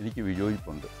എനിക്ക്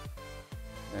വിയോജിപ്പുണ്ട്.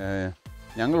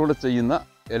 ഞങ്ങളിവിടെ ചെയ്യുന്ന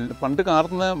പണ്ട്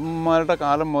കാർന്നമാരുടെ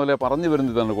കാലം മുതലേ പറഞ്ഞു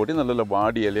വരുന്നതാണ് കൊടി നല്ല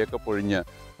വാടി ഇലയൊക്കെ പൊഴിഞ്ഞ്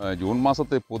ജൂൺ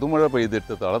മാസത്തെ പുതുമഴ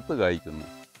പെയ്തിട്ട് തളത്ത് കായ്ക്കുന്നു.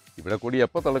 ഇവിടെ കൊടി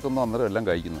എപ്പോൾ തിളക്കുന്നോ അന്നേരം എല്ലാം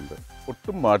കായ്ക്കുന്നുണ്ട്.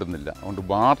 ഒട്ടും വാടുന്നില്ല. അതുകൊണ്ട്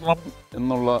വാടണം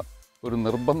എന്നുള്ള ഒരു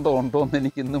നിർബന്ധം ഉണ്ടോ എന്ന്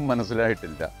എനിക്കിന്നും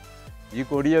മനസ്സിലായിട്ടില്ല. ഈ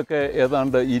കൊടിയൊക്കെ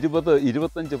ഏതാണ്ട്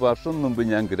 20-25 വർഷം മുമ്പ്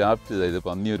ഞാൻ ഗ്രാഫ്റ്റ് ചെയ്തത്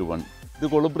പന്നിയൂർ 1. ഇത്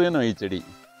കൊളുബ്രിയനോ ഈ ചെടി.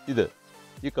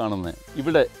 ഈ കാണുന്നത്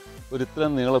ഇവിടെ ഒരു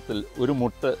ഇത്രയും നീളത്തിൽ ഒരു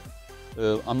മുട്ട്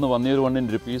അന്ന് പന്നിയൂർ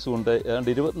 1-ൻ്റെ ഒരു പീസ് കൊണ്ട് ഏതാണ്ട്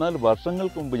 24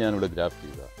 വർഷങ്ങൾക്ക് മുമ്പ് ഞാനിവിടെ ഗ്രാഫ്റ്റ്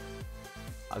ചെയ്തതാണ്.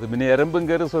 അത് പിന്നെ എരമ്പും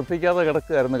കയറി ശ്രദ്ധിക്കാതെ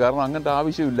കിടക്കുകയായിരുന്നു. കാരണം അങ്ങനത്തെ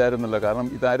ആവശ്യമില്ലായിരുന്നല്ലോ. കാരണം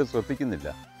ഇതാരും ശ്രദ്ധിക്കുന്നില്ല.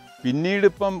 പിന്നീട്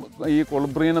ഇപ്പം ഈ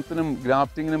കൊളുബ്രീനത്തിനും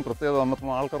ഗ്രാഫ്റ്റിങ്ങിനും പ്രത്യേകത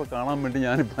വന്നപ്പോൾ ആൾക്കാർ കാണാൻ വേണ്ടി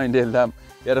ഞാനിപ്പോൾ അതിൻ്റെ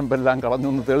എരമ്പെല്ലാം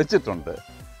കളഞ്ഞൊന്ന് തെളിച്ചിട്ടുണ്ട്.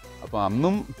 അപ്പോൾ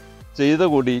അന്നും ചെയ്ത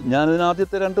കൊടി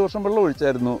ഞാനിതിനാദ്യത്തെ 2 വർഷം വെള്ളം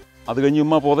ഒഴിച്ചായിരുന്നു. അത് കഴിഞ്ഞ്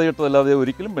ഉമ്മ പുതയിട്ടതല്ലാതെ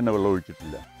ഒരിക്കലും പിന്നെ വെള്ളം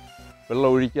ഒഴിച്ചിട്ടില്ല. വെള്ളം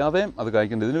ഒഴിക്കാതെയും അത്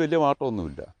കായ്ക്കേണ്ടത്. ഇതിന് വലിയ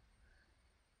വാട്ടമൊന്നുമില്ല.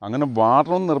 അങ്ങനെ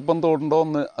വാട്ടം നിർബന്ധമുണ്ടോ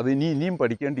എന്ന് അത് ഇനിയും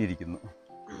പഠിക്കേണ്ടിയിരിക്കുന്നു.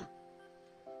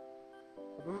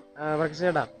 അപ്പം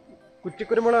വർക്കിച്ചേട്ടാ,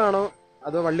 കുറ്റിക്കുരുമുളകാണോ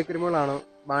അതോ വള്ളിക്കുരുമുളകാണോ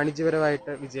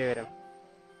വാണിജ്യപരമായിട്ട് വിജയകരം?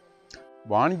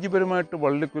 വാണിജ്യപരമായിട്ട്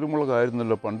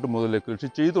വള്ളിക്കുരുമുളകായിരുന്നല്ലോ പണ്ട് മുതലേ കൃഷി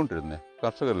ചെയ്തുകൊണ്ടിരുന്നത്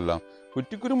കർഷകരെല്ലാം.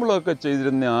 കുറ്റിക്കുരുമുളകൊക്കെ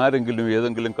ചെയ്തിരുന്ന ആരെങ്കിലും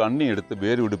ഏതെങ്കിലും കണ്ണിയെടുത്ത്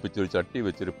വേര് പിടിപ്പിച്ച് ഒരു ചട്ടി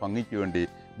വെച്ചൊരു ഭംഗിക്ക് വേണ്ടി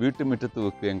വീട്ടുമുറ്റത്ത്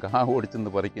വെക്കുകയും കാ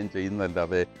ഓടിച്ചെന്ന് പറിക്കുകയും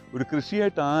ചെയ്യുന്നതല്ലാതെ ഒരു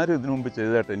കൃഷിയായിട്ട് ആരും ഇതിനു മുമ്പ്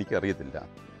ചെയ്തതായിട്ട് എനിക്കറിയത്തില്ല.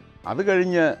 അത്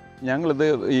കഴിഞ്ഞ് ഞങ്ങളിത്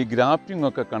ഈ ഗ്രാഫ്റ്റിംഗ്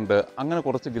ഒക്കെ കണ്ട് അങ്ങനെ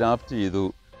കുറച്ച് ഗ്രാഫ്റ്റ് ചെയ്തു.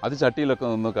 അത് ചട്ടിയിലൊക്കെ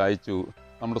നിന്ന് കായ്ച്ചു.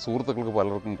 നമ്മുടെ സുഹൃത്തുക്കൾക്ക്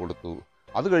പലർക്കും കൊടുത്തു.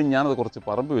 അത് കഴിഞ്ഞ് ഞാനത് കുറച്ച്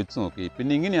പറമ്പ് വെച്ച് നോക്കി.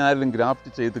 പിന്നെ ഇങ്ങനെ ആരെങ്കിലും ഗ്രാഫ്റ്റ്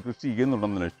ചെയ്ത് കൃഷി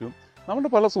ചെയ്യുന്നുണ്ടെന്ന് വെച്ചു. നമ്മുടെ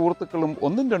പല സുഹൃത്തുക്കളും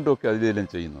 1-2 ഒക്കെ അതിലെല്ലാം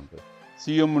ചെയ്യുന്നുണ്ട്.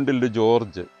 CM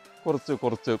ജോർജ്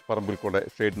കുറച്ച് പറമ്പിൽ കൂടെ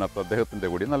ഷെയ്ഡിനകത്ത് അദ്ദേഹത്തിൻ്റെ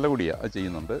കൂടി നല്ല കൂടിയാണ് അത്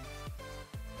ചെയ്യുന്നുണ്ട്.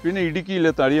 പിന്നെ ഇടുക്കിയിലെ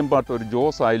തഴിയമ്പാട്ട് ഒരു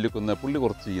ജോസ് ആയിലിക്കുന്ന പുള്ളി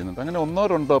കുറച്ച് ചെയ്യുന്നുണ്ട്. അങ്ങനെ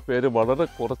 1-2 പേര് വളരെ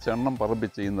കുറച്ച് എണ്ണം പറമ്പി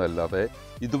ചെയ്യുന്നതല്ലാതെ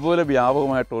ഇതുപോലെ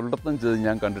വ്യാപകമായിട്ട് ഒരിടത്തും ചെയ്ത്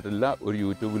ഞാൻ കണ്ടിട്ടില്ല. ഒരു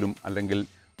യൂട്യൂബിലും അല്ലെങ്കിൽ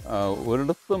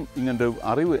ഒരിടത്തും ഇങ്ങനൊരു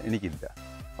അറിവ് എനിക്കില്ല.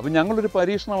 അപ്പം ഞങ്ങളൊരു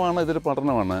പരീക്ഷണമാണ്, ഇതൊരു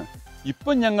പഠനമാണ്.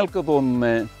 ഇപ്പം ഞങ്ങൾക്ക്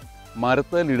തോന്നുന്നത്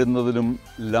മരത്തേലിടുന്നതിലും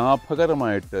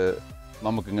ലാഭകരമായിട്ട്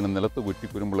നമുക്കിങ്ങനെ നിലത്ത്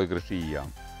കുറ്റിക്കുരുമുളക് കൃഷി ചെയ്യാം.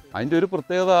 അതിൻ്റെ ഒരു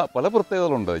പ്രത്യേകത, പല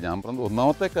പ്രത്യേകതകളുണ്ട്. ഞാൻ പറഞ്ഞത്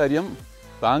ഒന്നാമത്തെ കാര്യം,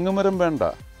 താങ്ങുമരം വേണ്ട.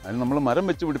 അതിന് നമ്മൾ മരം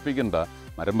വെച്ച് പിടിപ്പിക്കണ്ട.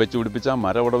 മരം വെച്ച് പിടിപ്പിച്ചാൽ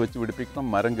മരം അവിടെ വെച്ച് പിടിപ്പിക്കണം,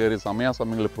 മരം കയറി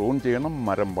സമയാസമയങ്ങളിൽ പ്രൂൺ ചെയ്യണം,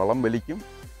 മരം വളം വലിക്കും,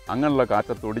 അങ്ങനെയുള്ള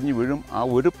കാറ്റത്ത് ഒടിഞ്ഞു വീഴും. ആ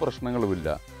ഒരു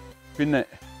പ്രശ്നങ്ങളുമില്ല. പിന്നെ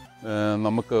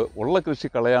നമുക്ക് ഉള്ള കൃഷി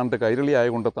കളയാണ്ട് കൈരളി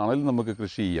ആയതുകൊണ്ട് തണലിൽ നമുക്ക്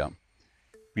കൃഷി ചെയ്യാം.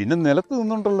 പിന്നെ നിലത്ത്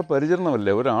നിന്നുകൊണ്ടുള്ള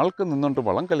പരിചരണമല്ലേ, ഒരാൾക്ക് നിന്നുകൊണ്ട്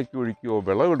വളം കലക്കി ഒഴിക്കുകയോ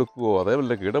വിളവെടുക്കുകയോ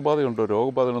അതേപോലെ കീടബാധയുണ്ടോ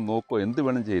രോഗബാധയുണ്ടോ നോക്കുകയോ എന്ത്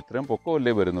വേണം ചെയ്യുക. ഇത്രയും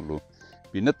പൊക്കമല്ലേ വരുന്നുള്ളൂ.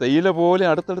 പിന്നെ തേയില പോലെ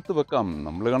അടുത്തടുത്ത് വെക്കാം.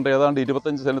 നമ്മൾ കണ്ട ഏതാണ്ട്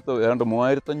 25 സ്ഥലത്ത് ഏതാണ്ട്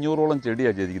 3500ഓളം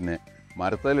ചെടിയാണ് ചെയ്തിരിക്കുന്നത്.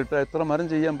 മരത്തേലിട്ടാൽ എത്ര മരം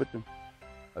ചെയ്യാൻ പറ്റും?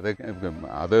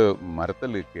 അത്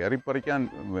മരത്തിൽ കയറിപ്പറിക്കാൻ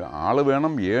ആൾ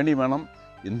വേണം, ഏണി വേണം.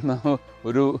 ഇന്ന്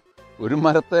ഒരു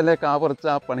മരത്തേലേക്ക് പറിച്ച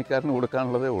ആ പണിക്കാരന്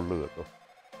കൊടുക്കാനുള്ളതേ ഉള്ളൂ കേട്ടോ.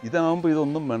 ഇതാകുമ്പോൾ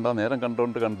ഇതൊന്നും വേണ്ട, നേരം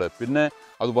കണ്ട്. പിന്നെ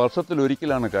അത്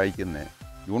വർഷത്തിലൊരിക്കലാണ് കായ്ക്കുന്നത്.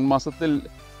 ജൂൺ മാസത്തിൽ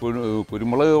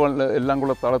കുരുമുളക് എല്ലാം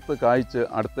കൂടെ തളർത്ത് കായ്ച്ച്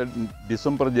അടുത്ത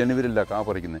ഡിസംബർ ജനുവരിയിലാണ് കാ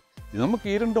പറിക്കുന്നത്. ഇത് നമുക്ക്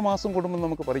 2 മാസം കൂടുമ്പോൾ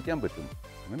നമുക്ക് പറിക്കാൻ പറ്റും.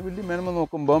 അങ്ങനെ വലിയ മേന്മ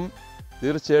നോക്കുമ്പം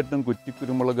തീർച്ചയായിട്ടും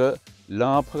കുറ്റിക്കുരുമുളക്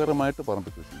ലാഭകരമായിട്ട് പറമ്പ്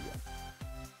കൃഷി ചെയ്യാം.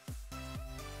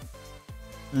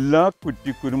 എല്ലാ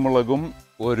കുറ്റിക്കുരുമുളകും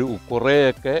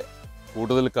കുറേയൊക്കെ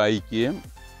കൂടുതൽ കായ്ക്കുകയും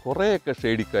കുറേയൊക്കെ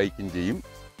ഷെയ്ഡി കായ്ക്കുകയും ചെയ്യും.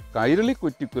 കൈരളി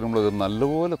കുറ്റിക്കുരുമുളക്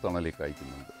നല്ലപോലെ തണലിൽ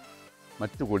കായ്ക്കുന്നുണ്ട്.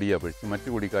 മറ്റു കൊടിയെ അപേക്ഷിച്ച് മറ്റു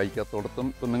കൊടി കായ്ക്കാത്തോടത്തും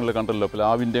ഇപ്പം നിങ്ങൾ കണ്ടല്ലോ,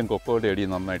 പ്ലാവിൻ്റെയും കൊക്കോയുടെ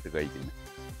അടിയും നന്നായിട്ട് കായ്ക്കുന്നു.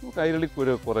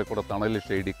 കൈരളിക്കുരു കുറേ കൂടെ തണലിൽ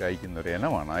ഷെയ്ഡി കായ്ക്കുന്ന ഒരു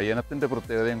ഇനമാണ്. ആ ഇനത്തിൻ്റെ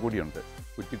പ്രത്യേകതയും കൂടിയുണ്ട്.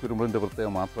 കുറ്റിക്കുരുമുളകിൻ്റെ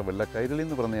പ്രത്യേകത മാത്രമല്ല, കൈരളി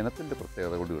എന്ന് പറയുന്ന ഇനത്തിൻ്റെ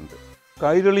പ്രത്യേകത കൂടിയുണ്ട്.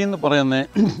 കൈരളി എന്ന് പറയുന്നത്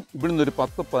ഇവിടുന്ന് ഒരു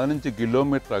 10-15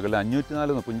 കിലോമീറ്റർ അകലെ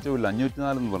 504 പുഞ്ചവിൽ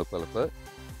 504 എന്ന് പറഞ്ഞ സ്ഥലത്ത്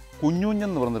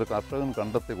കുഞ്ഞുഞ്ഞെന്ന് പറഞ്ഞൊരു കർഷകൻ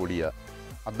കണ്ടെത്തിയ കൊടിയാണ്.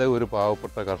 അദ്ദേഹം ഒരു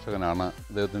പാവപ്പെട്ട കർഷകനാണ്.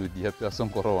 അദ്ദേഹത്തിന് വിദ്യാഭ്യാസം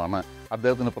കുറവാണ്.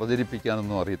 അദ്ദേഹത്തിന്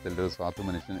പ്രചരിപ്പിക്കാനൊന്നും അറിയത്തില്ല. ഒരു സാധു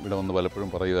മനുഷ്യൻ ഇവിടെ വന്ന് പലപ്പോഴും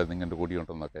പറയുമായിരുന്നു ഇങ്ങനെ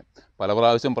കൊടിയുണ്ടെന്നൊക്കെ. പല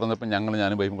പ്രാവശ്യം പറഞ്ഞപ്പോൾ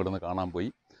ഞാനും വൈകും കിടന്ന് കാണാൻ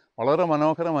പോയി. വളരെ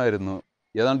മനോഹരമായിരുന്നു.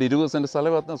 ഏതാണ്ട് 20 സെൻറ്റ്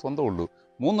സ്ഥലം അതിന് സ്വന്തമുള്ളൂ.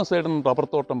 3 സൈഡിൽ റബ്ബർ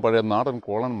തോട്ടം, പഴയ നാടൻ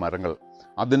കോളൻ മരങ്ങൾ.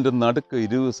 അതിൻ്റെ നടുക്ക്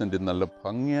 20 സെൻറ്റ് നല്ല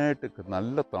ഭംഗിയായിട്ട്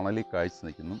നല്ല തണലിൽ കായ്ച്ച്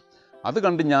നിൽക്കുന്നു. അത്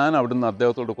കണ്ട് ഞാൻ അവിടുന്ന്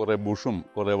അദ്ദേഹത്തോട് കുറേ ബുഷും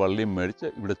കുറേ വള്ളിയും മേടിച്ച്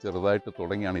ഇവിടെ ചെറുതായിട്ട്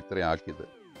തുടങ്ങിയാണ് ഇത്രയും ആക്കിയത്.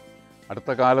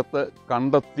 അടുത്ത കാലത്ത്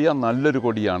കണ്ടെത്തിയ നല്ലൊരു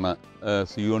കൊടിയാണ്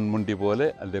സിയോൺ മുണ്ടി പോലെ,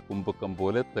 അല്ലെങ്കിൽ കുമ്പക്കം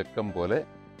പോലെ, തെക്കം പോലെ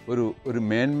ഒരു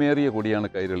മേന്മേറിയ കൊടിയാണ്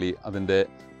കൈരളി. അതിൻ്റെ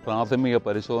പ്രാഥമിക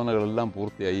പരിശോധനകളെല്ലാം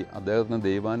പൂർത്തിയായി. അദ്ദേഹത്തിന്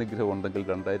ദൈവാനുഗ്രഹം ഉണ്ടെങ്കിൽ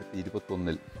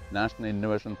 2021 national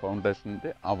innovation ഫൗണ്ടേഷൻ്റെ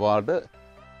award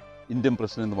Indian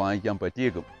president വാങ്ങിക്കാൻ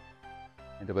പറ്റിയേക്കും.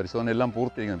 അതിൻ്റെ പരിശോധനയെല്ലാം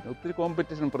പൂർത്തിയാക്കുന്നത്. ഒത്തിരി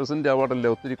കോമ്പറ്റീഷൻ, പ്രസിഡന്റ്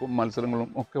അവാർഡല്ലേ, ഒത്തിരി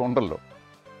മത്സരങ്ങളും ഒക്കെ ഉണ്ടല്ലോ.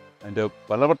 അതിൻ്റെ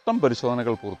പലവട്ടം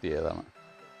പരിശോധനകൾ പൂർത്തിയായതാണ്.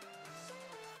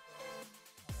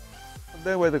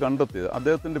 അദ്ദേഹം ഇത് കണ്ടെത്തിയത്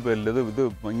അദ്ദേഹത്തിൻ്റെ പേരിൽ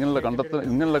ഇങ്ങനെയുള്ള കണ്ടെത്തൽ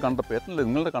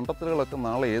നിങ്ങളുടെ കണ്ടെത്തലുകളൊക്കെ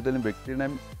നാളെ ഏതെങ്കിലും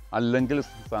വ്യക്തിയുടെയും അല്ലെങ്കിൽ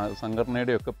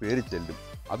സംഘടനയുടെയും ഒക്കെ പേര് ചെല്ലും.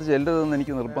 അത് ചെല്ലരുതെന്ന്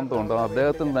എനിക്ക് നിർബന്ധമുണ്ട്.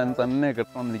 അദ്ദേഹത്തിന് തന്നെ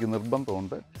കിട്ടണമെന്ന് എനിക്ക്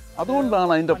നിർബന്ധമുണ്ട്.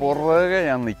 അതുകൊണ്ടാണ് അതിൻ്റെ പുറകെ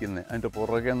ഞാൻ നിൽക്കുന്നത്. അതിൻ്റെ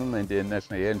പുറകെ നിന്ന് എൻ്റെ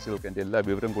അന്വേഷണ ഏജൻസികൾക്ക് എൻ്റെ എല്ലാ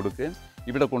വിവരം കൊടുക്കുകയും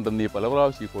ഇവിടെ കൊണ്ടുവന്ന് ഈ പല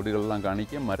പ്രാവശ്യം ഈ കൊടികളെല്ലാം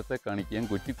കാണിക്കുകയും മരത്തെ കാണിക്കുകയും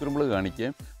കുറ്റിക്കുരുമുളക്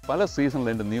കാണിക്കുകയും പല സീസണിൽ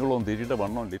അതിൻ്റെ നീളവും തിരിയുടെ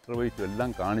വണ്ണവും ലിറ്റർ വെയിറ്റും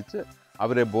എല്ലാം കാണിച്ച്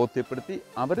അവരെ ബോധ്യപ്പെടുത്തി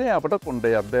അവരെ അവിടെ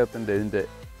കൊണ്ടുപോയി അദ്ദേഹത്തിൻ്റെ ഇതിൻ്റെ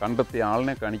കണ്ടെത്തിയ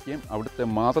ആളിനെ കാണിക്കുകയും അവിടുത്തെ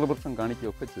മാതൃവൃക്ഷം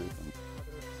കാണിക്കുകയും ഒക്കെ ചെയ്തിട്ടുണ്ട്.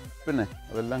 പിന്നെ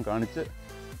അതെല്ലാം കാണിച്ച്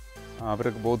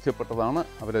അവർക്ക് ബോധ്യപ്പെട്ടതാണ്.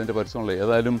 അവരതിൻ്റെ പരിശോധന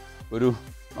ഏതായാലും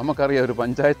നമുക്കറിയാം, ഒരു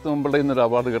പഞ്ചായത്ത് മെമ്പറുടെ നിന്നൊരു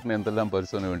അവാർഡ് കിട്ടണം എന്തെല്ലാം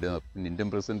പരിശോധന വേണ്ടിയാണ്. പിന്നെ ഇന്ത്യൻ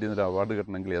പ്രസിഡന്റിൽ നിന്നൊരു അവാർഡ്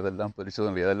കിട്ടണമെങ്കിൽ ഏതെല്ലാം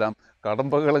പരിശോധന, ഏതെല്ലാം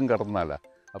കടമ്പകളും കടന്നാലാണ്.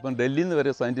 അപ്പം ഡൽഹിയിൽ നിന്ന്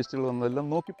വരെ സയൻറ്റിസ്റ്റുകൾ വന്നതെല്ലാം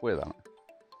നോക്കിപ്പോയതാണ്.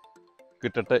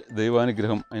 കിട്ടട്ടെ,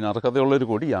 ദൈവാനുഗ്രഹം. അതിന് അർഹതയുള്ളൊരു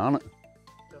കൊടിയാണ്.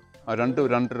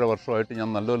 2-2.5 വർഷമായിട്ട് ഞാൻ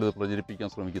നല്ലപോലെ ഇത് പ്രചരിപ്പിക്കാൻ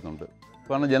ശ്രമിക്കുന്നുണ്ട്.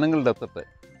 കാരണം ജനങ്ങളുടെ എത്തട്ടെ,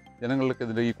 ജനങ്ങൾക്ക്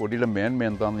ഇതിൻ്റെ ഈ കൊടിയുടെ മേന്മ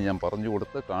എന്താണെന്ന് ഞാൻ പറഞ്ഞു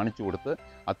കൊടുത്ത് കാണിച്ചു കൊടുത്ത്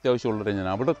അത്യാവശ്യമുള്ളവരെ ഞാൻ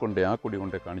അവിടെ കൊണ്ടേ ആ കൊടി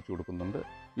കൊണ്ടേ കാണിച്ചു കൊടുക്കുന്നുണ്ട്.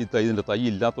 ഇതിൻ്റെ തൈ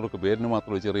ഇല്ലാത്തവർക്ക് പേരിന്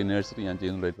മാത്രം ഒരു ചെറിയ നഴ്സറി ഞാൻ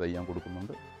ചെയ്യുന്നുണ്ട്, തൈ ഞാൻ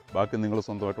കൊടുക്കുന്നുണ്ട്. ബാക്കി നിങ്ങൾ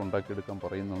സ്വന്തമായിട്ട് ഉണ്ടാക്കിയെടുക്കാൻ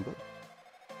പറയുന്നുണ്ട്.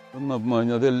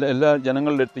 അത് എല്ലാ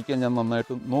ജനങ്ങളിലും എത്തിക്കാൻ ഞാൻ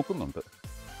നന്നായിട്ട് നോക്കുന്നുണ്ട്.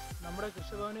 നമ്മുടെ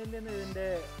കൃഷിഭവനിൽ നിന്ന് ഇതിൻ്റെ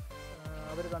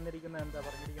അവർ തന്നിരിക്കുന്ന എന്താ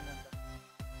പറഞ്ഞിരിക്കുന്നത്?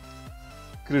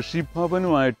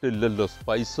 കൃഷിഭവനുമായിട്ടില്ലല്ലോ,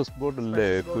 സ്പൈസസ് ബോർഡല്ലേ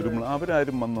കുരുമുളക്,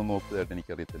 അവരാരും വന്ന് നോക്കിയതായിട്ട്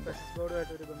എനിക്കറിയത്തില്ല.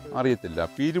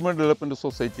 പീരുമേഡ് ഡെവലപ്മെൻറ്റ്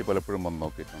സൊസൈറ്റി പലപ്പോഴും വന്ന്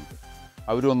നോക്കിയിട്ടുണ്ട്.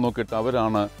 അവർ വന്ന് നോക്കിയിട്ട്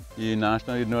അവരാണ് ഈ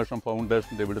നാഷണൽ ഇന്നൊവേഷൻ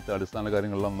ഫൗണ്ടേഷൻ്റെ ഇവിടുത്തെ അടിസ്ഥാന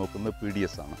കാര്യങ്ങളെല്ലാം നോക്കുന്നത്.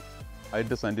 PDS ആണ്.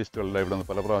 അതിൻ്റെ സയൻറ്റിസ്റ്റുകളെല്ലാം ഇവിടെ നിന്ന്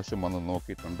പല പ്രാവശ്യം വന്ന്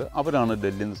നോക്കിയിട്ടുണ്ട്. അവരാണ്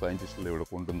ഡൽഹിയിൽ നിന്ന് സയൻറ്റിസ്റ്റുകളെ ഇവിടെ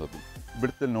കൊണ്ടുവന്നത്.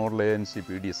 ഇവിടുത്തെ നോഡൽ ഏജൻസി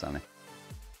PDS ആണ്.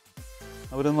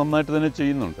 അവർ നന്നായിട്ട് തന്നെ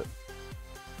ചെയ്യുന്നുണ്ട്.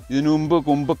 ഇതിനു മുമ്പ്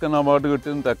കുമ്പക്കൻ അവാർഡ്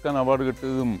കിട്ടിയതും തെക്കൻ അവാർഡ്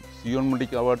കിട്ടിയതും സിയോൺ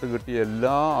മണ്ടിക്ക് അവാർഡ് കിട്ടിയ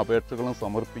എല്ലാ അപേക്ഷകളും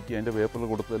സമർപ്പിക്കുക അതിൻ്റെ പേപ്പറിൽ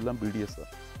കൊടുത്തതെല്ലാം BDS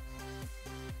ആണ്.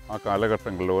 ആ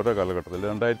കാലഘട്ടങ്ങളിൽ ഓരോ കാലഘട്ടത്തിൽ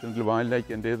 2002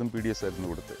 വാനിലാക്കി എൻ്റേതും PDS ആയിരുന്നു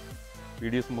കൊടുത്തത്.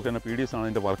 PDS മുഖേന PDS ആണ്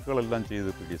അതിൻ്റെ വർക്കുകളെല്ലാം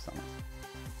ചെയ്തത് PDS ആണ്.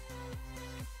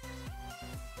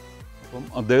 അപ്പം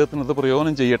അദ്ദേഹത്തിനത്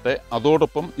പ്രയോജനം ചെയ്യട്ടെ.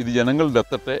 അതോടൊപ്പം ഇത്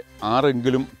ജനങ്ങളിലെത്തട്ടെ.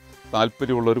 ആരെങ്കിലും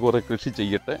താല്പര്യമുള്ളവർ കുറേ കൃഷി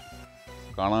ചെയ്യട്ടെ.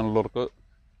 കാണാനുള്ളവർക്ക്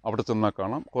അവിടെ ചെന്നാൽ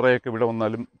കാണാം. കുറേയൊക്കെ ഇവിടെ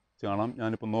വന്നാലും കാണാം.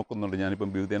 ഞാനിപ്പോൾ നോക്കുന്നുണ്ട്. ഞാനിപ്പം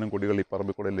വിവിധയിനം കൊടികൾ ഈ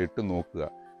പറമ്പിൽ കൂടെ എല്ലാം ഇട്ട് നോക്കുക.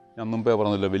 ഞാൻ മുമ്പേ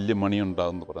പറഞ്ഞില്ല വലിയ മണി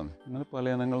ഉണ്ടാകുമെന്ന് പറഞ്ഞു. അങ്ങനെ പല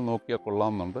ഇനങ്ങൾ നോക്കിയാൽ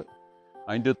കൊള്ളാമെന്നുണ്ട്.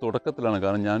 അതിൻ്റെ തുടക്കത്തിലാണ്.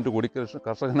 കാരണം ഞാനൊരു കൊടി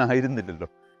കർഷകനായിരുന്നില്ലല്ലോ.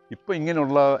 ഇപ്പം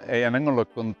ഇങ്ങനെയുള്ള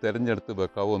ഇനങ്ങളൊക്കെ ഒന്ന് തിരഞ്ഞെടുത്ത്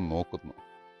വെക്കാവോ എന്ന് നോക്കുന്നു.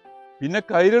 പിന്നെ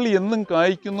കൈരളി എന്നും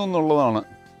കായ്ക്കുന്നു എന്നുള്ളതാണ്.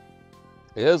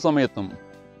 ഏത് സമയത്തും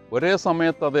ഒരേ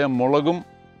സമയത്ത് അതേ മുളകും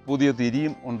പുതിയ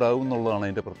തിരിയും ഉണ്ടാകും എന്നുള്ളതാണ്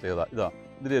അതിൻ്റെ പ്രത്യേകത.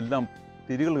 ഇതിലെല്ലാം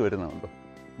തിരികൾ വരുന്നുണ്ട്.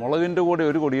 മുളകിൻ്റെ കൂടെ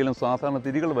ഒരു കൊടിയിലും സാധാരണ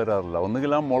തിരികൾ വരാറില്ല.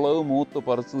 ഒന്നുകിൽ ആ മുളക് മൂത്ത്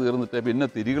പറിച്ച് തീർന്നിട്ടേ പിന്നെ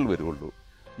തിരികൾ വരുള്ളൂ.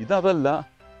 ഇതല്ല.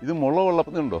 ഇത്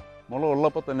മുളകുള്ളപ്പോഴുണ്ടോ,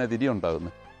 മുളകുള്ളപ്പോൾ തന്നെ തിരി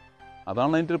ഉണ്ടാകുന്നത്.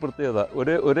 അതാണ് അതിൻ്റെ ഒരു പ്രത്യേകത.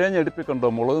 ഒരേ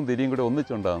ഞെടുപ്പിക്കണ്ടോ മുളകും തിരിയും കൂടെ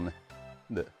ഒന്നിച്ചുണ്ടാകുന്നത്.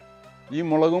 ഇത് ഈ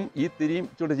മുളകും ഈ തിരിയും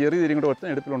ചൂടെ ചെറിയ തിരിയും കൂടെ ഒറ്റ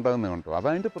ഞെടുപ്പിലുണ്ടാകുന്നത് കണ്ടോ.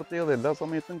 അതതിൻ്റെ പ്രത്യേകത. എല്ലാ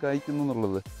സമയത്തും കായ്ക്കുന്നു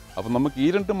എന്നുള്ളത്. അപ്പം നമുക്ക് ഈ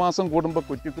 2 മാസം കൂടുമ്പോൾ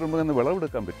കുറ്റിക്കുരുമ്പെന്ന്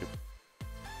വിളവെടുക്കാൻ പറ്റും.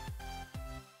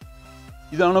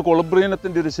 ഇതാണ്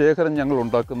കൊളബ്രീനത്തിൻ്റെ ഒരു ശേഖരം ഞങ്ങൾ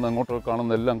ഉണ്ടാക്കുന്നത്. അങ്ങോട്ട്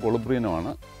കാണുന്ന എല്ലാം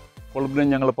കൊളബ്രീനമാണ്. കൊളബ്രീൻ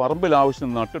ഞങ്ങൾ പറമ്പിൽ ആവശ്യം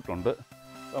നട്ടിട്ടുണ്ട്.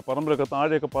 പറമ്പിലൊക്കെ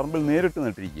താഴെയൊക്കെ പറമ്പിൽ നേരിട്ട്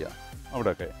നട്ടിരിക്കുക.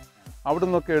 അവിടെയൊക്കെ അവിടെ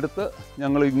നിന്നൊക്കെ എടുത്ത്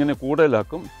ഞങ്ങൾ ഇങ്ങനെ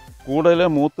കൂടയിലാക്കും. കൂടയിലെ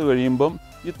മൂത്ത് കഴിയുമ്പം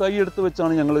ഈ തൈ എടുത്ത്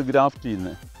വെച്ചാണ് ഞങ്ങൾ ഗ്രാഫ്റ്റ്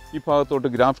ചെയ്യുന്നത്. ഈ ഭാഗത്തോട്ട്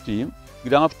ഗ്രാഫ്റ്റ് ചെയ്യും.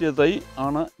 ഗ്രാഫ്റ്റ് ചെയ്ത തൈ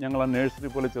ആണ് ഞങ്ങൾ ആ നഴ്സറി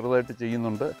പോലെ ചെറുതായിട്ട്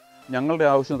ചെയ്യുന്നുണ്ട്. ഞങ്ങളുടെ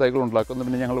ആവശ്യം തൈകൾ ഉണ്ടാക്കുന്നു.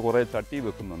 പിന്നെ ഞങ്ങൾ കുറേ ചട്ടി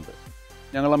വെക്കുന്നുണ്ട്.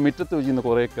 ഞങ്ങൾ ആ മുറ്റത്ത് വെച്ചിരുന്ന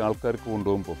കുറേയൊക്കെ ആൾക്കാർക്ക്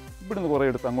കൊണ്ടുപോകുമ്പോൾ ഇവിടുന്ന് കുറേ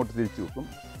എടുത്ത് അങ്ങോട്ട് തിരിച്ചു വെക്കും.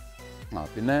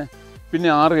 പിന്നെ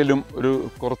ആരെങ്കിലും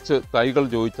കുറച്ച് തൈകൾ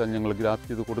ചോദിച്ചാൽ ഞങ്ങൾ ഗ്രാഫ്റ്റ്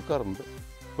ചെയ്ത് കൊടുക്കാറുണ്ട്.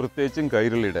 പ്രത്യേകിച്ചും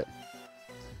കൈരളിയുടെ.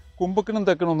 കുമ്പക്കനും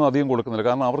തെക്കനൊന്നും അധികം കൊടുക്കുന്നില്ല.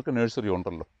 കാരണം അവർക്ക് നഴ്സറി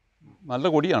ഉണ്ടല്ലോ. നല്ല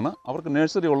കൊടിയാണ്. അവർക്ക്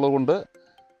നഴ്സറി ഉള്ളതുകൊണ്ട്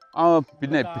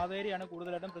പിന്നെ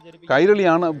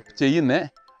കൈരളിയാണ് ചെയ്യുന്നത്.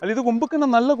 അല്ല, ഇത് കുമ്പക്കന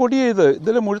നല്ല കൊടിയാണ്.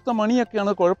 ഇതിൽ മുഴുത്ത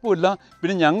മണിയൊക്കെയാണ്, കുഴപ്പമില്ല.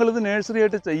 പിന്നെ ഞങ്ങളിത് നഴ്സറി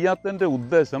ആയിട്ട് ചെയ്യാത്തതിൻ്റെ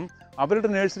ഉദ്ദേശം അവരുടെ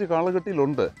നഴ്സറി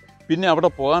കാളകെട്ടിയിലുണ്ട്. പിന്നെ അവിടെ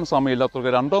പോകാൻ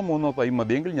സമയമില്ലാത്തവർക്ക് 2-3 തൈ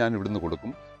മതിയെങ്കിൽ ഞാൻ ഇവിടുന്ന്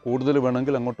കൊടുക്കും. കൂടുതൽ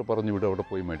വേണമെങ്കിൽ അങ്ങോട്ട് പറഞ്ഞു വിടുക, അവിടെ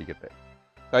പോയി മേടിക്കട്ടെ.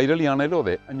 കൈരളിയാണേലും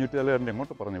അതെ, 500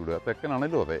 അങ്ങോട്ട് പറഞ്ഞു വിടുക.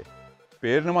 തെക്കനാണേലും അതെ.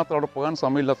 പേരിന് മാത്രം അവിടെ പോകാൻ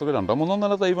സമയമില്ലാത്തവർക്ക് 2-3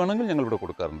 നല്ല തൈ വേണമെങ്കിൽ ഞങ്ങളിവിടെ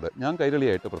കൊടുക്കാറുണ്ട്. ഞാൻ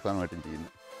കൈരളിയായിട്ട് പ്രധാനമായിട്ടും ചെയ്യുന്നു.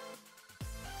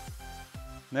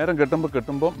 നേരം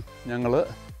കിട്ടുമ്പം ഞങ്ങൾ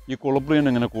ഈ കൊളബ്രീൻ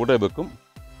ഇങ്ങനെ കൂടെ വെക്കും.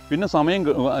 പിന്നെ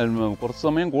കുറച്ച്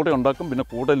സമയം കൂടെ ഉണ്ടാക്കും. പിന്നെ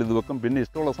കൂടുതൽ ഇത് വെക്കും. പിന്നെ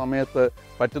ഇഷ്ടമുള്ള സമയത്ത്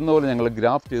പറ്റുന്ന പോലെ ഞങ്ങൾ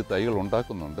ഗ്രാഫ്റ്റ് ചെയ്ത് തൈകൾ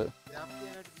ഉണ്ടാക്കുന്നുണ്ട്.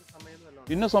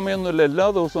 പിന്നെ സമയമൊന്നുമില്ല. എല്ലാ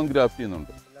ദിവസവും ഗ്രാഫ്റ്റ്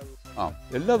ചെയ്യുന്നുണ്ട്.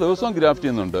 എല്ലാ ദിവസവും ഗ്രാഫ്റ്റ്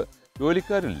ചെയ്യുന്നുണ്ട്.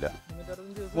 ജോലിക്കാരില്ല.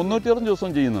 360 ദിവസം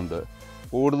ചെയ്യുന്നുണ്ട്.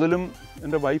 കൂടുതലും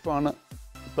എൻ്റെ വൈഫാണ്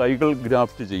തൈകൾ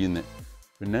ഗ്രാഫ്റ്റ് ചെയ്യുന്നത്.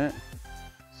 പിന്നെ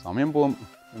സമയം പോകും.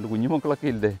 എൻ്റെ കുഞ്ഞുമക്കളൊക്കെ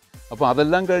ഇല്ലേ. അപ്പോൾ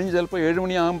അതെല്ലാം കഴിഞ്ഞ് ചിലപ്പോൾ 7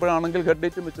 മണിയാകുമ്പോഴാണെങ്കിൽ ഹെഡ്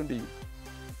ലൈറ്റും വെച്ചുകൊണ്ട് ചെയ്യും.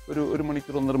 ഒരു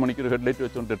മണിക്കൂർ 1.5 മണിക്കൂർ ഹെഡ് ലൈറ്റ്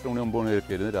വെച്ചുകൊണ്ട് 8 മണി 9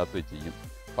 മണിയൊക്കെ ഇരുന്ന് രാത്രി ചെയ്യും.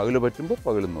 പകൽ പറ്റുമ്പോൾ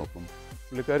പകലും നോക്കും.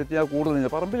 പുള്ളിക്കാരത്തി ആ കൂടുതൽ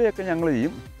പറമ്പിലെയൊക്കെ ഞങ്ങൾ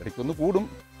ചെയ്യും. ഇടയ്ക്കൊന്ന് കൂടും,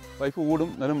 വൈഫ് കൂടും.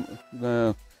 എന്നാലും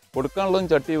കൊടുക്കാനുള്ളതും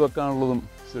ചട്ടി വെക്കാനുള്ളതും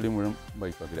ചെടി മുഴുവൻ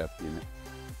വൈഫാണ് ഗ്രാഫ്റ്റ് ചെയ്യുന്നത്.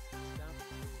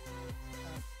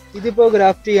 ഇതിപ്പോൾ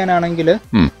ഗ്രാഫ്റ്റ് ചെയ്യാനാണെങ്കിൽ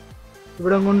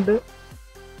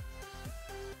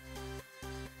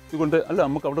ഇതുകൊണ്ട് അല്ല,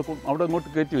 നമുക്ക് അവിടെ അങ്ങോട്ട്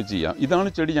കയറ്റി വെച്ച് ചെയ്യാം. ഇതാണ്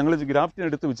ചെടി ഞങ്ങൾ ഗ്രാഫ്റ്റിന്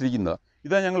എടുത്ത് വെച്ചിരിക്കുന്നത്.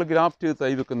 ഇതാണ് ഞങ്ങൾ ഗ്രാഫ്റ്റ് ചെയ്ത് തൈ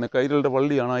വെക്കുന്നത്. കൈരളുടെ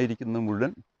വള്ളിയാണ് ആയിരിക്കുന്നത്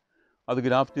മുഴുവൻ. അത്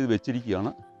ഗ്രാഫ്റ്റ് ചെയ്ത്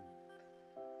വെച്ചിരിക്കുകയാണ്.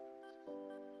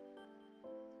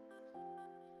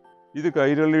 ഇത്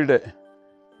കൈരളിയുടെ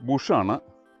ബുഷാണ്.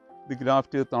 ഇത്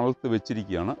ഗ്രാഫ്റ്റ് ചെയ്ത് തണലത്ത്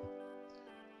വെച്ചിരിക്കുകയാണ്.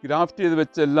 ഗ്രാഫ്റ്റ് ചെയ്ത്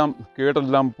വെച്ചെല്ലാം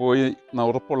കേടെല്ലാം പോയി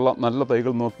ഉറപ്പുള്ള നല്ല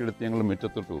തൈകൾ നോക്കിയെടുത്ത് ഞങ്ങൾ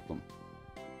മുറ്റത്തോട്ട് വെക്കും.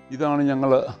 ഇതാണ്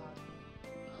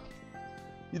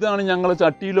ഞങ്ങൾ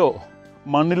ചട്ടിയിലോ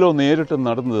മണ്ണിലോ നേരിട്ട്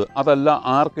നടുന്നത്. അതല്ല,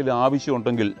 ആർക്കെങ്കിലും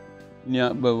ആവശ്യമുണ്ടെങ്കിൽ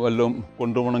വല്ലതും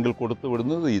കൊണ്ടുപോകണമെങ്കിൽ കൊടുത്തു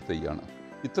വിടുന്നത് ഈ തൈയാണ്.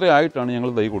 ഇത്രയായിട്ടാണ് ഞങ്ങൾ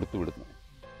തൈ കൊടുത്തു വിടുന്നത്.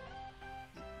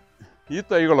 ഈ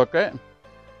തൈകളൊക്കെ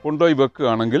കൊണ്ടുപോയി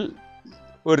വെക്കുകയാണെങ്കിൽ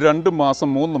ഒരു 2 മാസം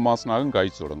 3 മാസത്തിനകം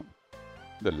കായ്ച്ചു തുടങ്ങും.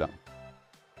 ഇതെല്ലാം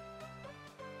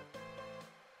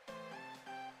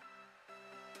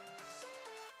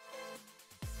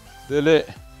ഇതിൽ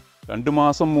 2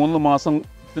 മാസം 3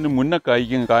 മാസത്തിന് മുന്നേ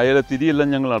കായ്ക്കും. കായലെ തിരിയെല്ലാം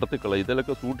ഞങ്ങൾ അടത്തിക്കളയും.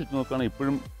 ഇതിലൊക്കെ സൂക്ഷിച്ച് നോക്കുകയാണെങ്കിൽ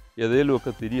ഇപ്പോഴും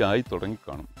ഏതെങ്കിലുമൊക്കെ തിരി ആയി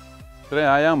തുടങ്ങിക്കാണും.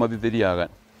 ഇത്രയായാൽ മതി തിരിയാകാൻ.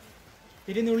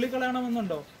 തിരി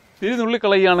നുള്ളിക്കളയണമെന്നുണ്ടോ? തിരി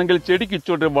നുള്ളിക്കളയുകയാണെങ്കിൽ ചെടിക്ക്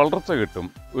ഇച്ചോട്ട് വളർച്ച കിട്ടും.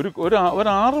 ഒരു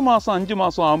 6 മാസം 5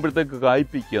 മാസം ആകുമ്പോഴത്തേക്ക്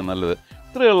കായ്പ്പിക്കുക നല്ലത്.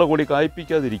 ഇത്രയുള്ള കൂടി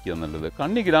കായ്പ്പിക്കാതിരിക്കുക നല്ലത്.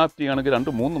 കണ്ണി ഗ്രാഫ്റ്റ് ചെയ്യുകയാണെങ്കിൽ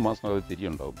 2-3 മാസം അത് തിരി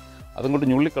ഉണ്ടാവും. അതുകൊണ്ട്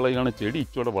ഞുള്ളിക്കളയുകയാണെങ്കിൽ ചെടി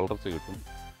ഇച്ചോടെ വളർച്ച കിട്ടും.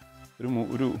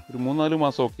 ഒരു 3-4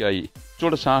 മാസമൊക്കെ ആയി.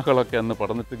 ഇച്ചിരി ശാഖകളൊക്കെ അന്ന്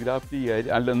പടർന്നിട്ട് ഗ്രാഫ്റ്റ്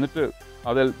ചെയ്യുക, അല്ല എന്നിട്ട്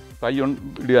അതിൽ തൈ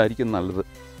ഇടുകയായിരിക്കും നല്ലത്.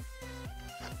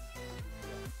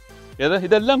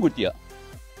 ഇതെല്ലാം കുറ്റിയാണ്.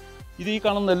 ഇത് ഈ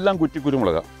കാണുന്നതെല്ലാം കുറ്റി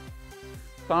കുരുമുളകാണ്.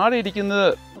 താഴെ ഇരിക്കുന്നത്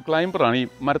ക്ലൈംബറാണ്, ഈ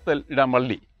മരത്തിൽ ഇടാൻ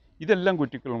വള്ളി. ഇതെല്ലാം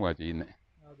കുറ്റിക്കുരുമുളകാണ് ചെയ്യുന്നത്.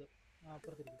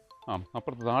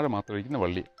 അപ്പുറത്ത് താഴെ മാത്രം ഇരിക്കുന്ന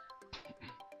വള്ളി.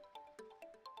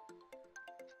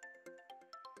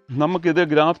 നമുക്കിത്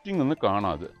ഗ്രാഫ്റ്റിംഗ് ഒന്ന്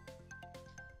കാണാതെ.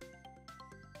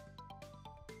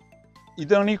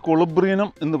 ഇതാണ് ഈ കൊളുബ്രീനം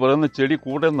എന്ന് പറയുന്ന ചെടി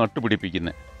കൂടെ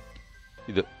നട്ടുപിടിപ്പിക്കുന്നത്.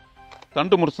 ഇത്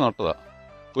തണ്ട് മുറിച്ച് നട്ടതാണ്.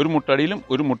 ഒരു മുട്ടടിയിലും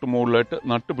ഒരു മുട്ട് മുകളിലായിട്ട്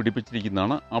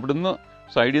നട്ടുപിടിപ്പിച്ചിരിക്കുന്നതാണ്. അവിടുന്ന്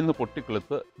സൈഡിൽ നിന്ന്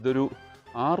പൊട്ടിക്കിളുത്ത് ഇതൊരു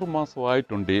 6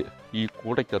 മാസമായിട്ടുണ്ട് ഈ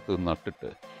കൂടയ്ക്കകത്ത് നട്ടിട്ട്.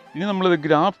 ഇനി നമ്മളിത്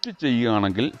ഗ്രാഫ്റ്റ്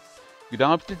ചെയ്യുകയാണെങ്കിൽ,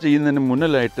 ഗ്രാഫ്റ്റ് ചെയ്യുന്നതിന്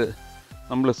മുന്നിലായിട്ട്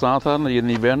നമ്മൾ സാധാരണ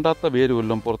ചെയ്യുന്ന ഈ വേണ്ടാത്ത വേര്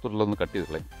വല്ലതും പുറത്തുള്ളതൊന്ന് കട്ട് ചെയ്ത്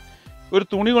കളയും. ഒരു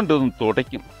തുണി കൊണ്ട് ഒന്ന്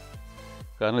തുടയ്ക്കും.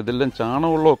 കാരണം ഇതെല്ലാം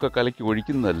ചാണകവെള്ളമൊക്കെ കലക്കി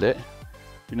ഒഴിക്കുന്നതല്ലേ.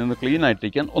 പിന്നെ ഒന്ന് ക്ലീൻ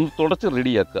ആയിട്ടിരിക്കാൻ ഒന്ന് തുടച്ച്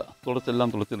റെഡിയാക്കുക. തുടച്ചെല്ലാം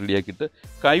റെഡിയാക്കിയിട്ട്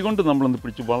കൈകൊണ്ട് നമ്മളൊന്ന്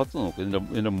പിടിച്ച് വളച്ച് നോക്കും.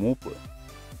 ഇതിൻ്റെ മൂപ്പ്,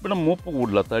 ഇവിടെ മൂപ്പ്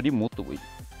കൂടില്ല, തടി മൂത്ത് പോയി.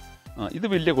 ഇത്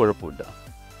വലിയ കുഴപ്പമില്ല.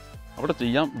 അവിടെ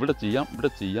ചെയ്യാം, ഇവിടെ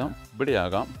ചെയ്യാം, ഇവിടെ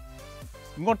ആകാം.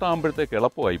 ഇങ്ങോട്ടാകുമ്പോഴത്തേക്ക്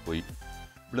എളുപ്പമായിപ്പോയി.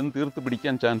 ഇവിടെ നിന്ന് തീർത്ത്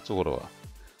പിടിക്കാൻ ചാൻസ് കുറവാണ്.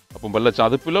 അപ്പം വല്ല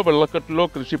ചതുപ്പിലോ വെള്ളക്കെട്ടിലോ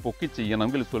കൃഷി പൊക്കി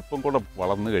ചെയ്യണമെങ്കിൽ സ്വല്പം കൂടെ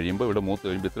വളർന്നു കഴിയുമ്പോൾ, ഇവിടെ മൂത്ത്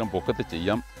കഴിയുമ്പോൾ ഇത്രയും പൊക്കത്ത്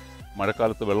ചെയ്യാം.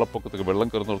 മഴക്കാലത്ത് വെള്ളപ്പൊക്കത്തൊക്കെ വെള്ളം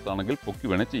കയറുന്നിടത്താണെങ്കിൽ പൊക്കി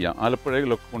വേണേൽ ചെയ്യാം.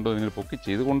 ആലപ്പുഴയിലൊക്കെ കൊണ്ടുവന്ന് പൊക്കി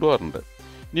ചെയ്ത് കൊണ്ടുപോകാറുണ്ട്.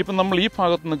 ഇനിയിപ്പം നമ്മൾ ഈ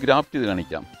ഭാഗത്തുനിന്ന് ഗ്രാഫ്റ്റ് ചെയ്ത്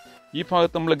കാണിക്കാം. ഈ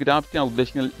ഭാഗത്ത് നമ്മൾ ഗ്രാഫ്റ്റ് ചെയ്യാൻ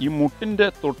ഉദ്ദേശിക്കുന്നത് ഈ മുട്ടിൻ്റെ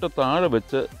തൊട്ട് താഴെ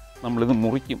വെച്ച് നമ്മളിത്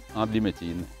മുറിക്കും. ആദ്യമേ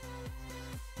ചെയ്യുന്നത്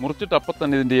മുറിച്ചിട്ട് അപ്പം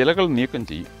തന്നെ ഇതിൻ്റെ ഇലകൾ നീക്കം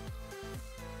ചെയ്യും.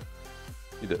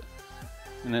 ഇത്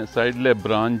പിന്നെ സൈഡിലെ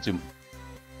ബ്രാഞ്ചും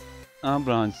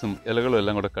ഇലകളും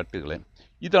എല്ലാം കൂടെ കട്ടുകളയും.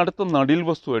 ഇത് അടുത്ത നടീൽ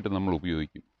വസ്തുവായിട്ട് നമ്മൾ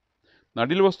ഉപയോഗിക്കും.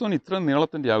 നടീൽ വസ്തുവിന് ഇത്രയും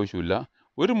നീളത്തിൻ്റെ ആവശ്യമില്ല.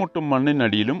 ഒരു മുട്ടും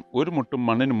മണ്ണിനടിയിലും ഒരു മുട്ടും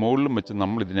മണ്ണിന് മുകളിലും വെച്ച്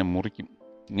നമ്മളിതിനെ മുറിക്കും.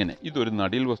 ഇങ്ങനെ ഇതൊരു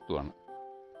നടീൽ വസ്തുവാണ്.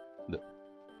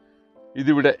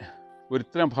 ഇതിവിടെ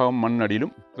ഇത്രയും ഭാഗം മണ്ണടിയിലും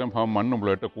ഇത്രയും ഭാഗം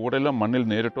മണ്ണുമുള്ളതായിട്ട് കൂടെല്ലാം മണ്ണിൽ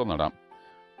നേരിട്ടോ നടാം.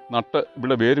 നട്ട്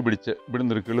ഇവിടെ വേര് പിടിച്ച് ഇവിടെ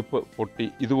നിന്നൊരു കിളിപ്പ് പൊട്ടി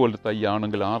ഇതുപോലെ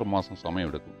തൈയാണെങ്കിൽ 6 മാസം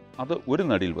സമയമെടുക്കും. അത് ഒരു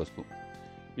നടീൽ വസ്തു.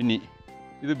 ഇനി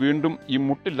ഇത് വീണ്ടും ഈ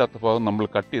മുട്ടില്ലാത്ത ഭാഗം നമ്മൾ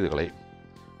കട്ട് ചെയ്ത് കളയും.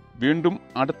 വീണ്ടും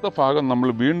അടുത്ത ഭാഗം നമ്മൾ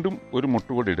വീണ്ടും ഒരു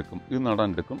മുട്ടുകൂടി എടുക്കും. ഇത്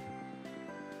നടാനെടുക്കും.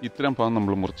 ഇത്രയും ഭാഗം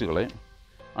നമ്മൾ മുറിച്ച് കളയും.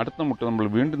 അടുത്ത മുട്ട നമ്മൾ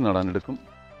വീണ്ടും നടാനെടുക്കും.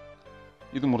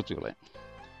 ഇത് മുറിച്ച് കളയും.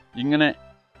 ഇങ്ങനെ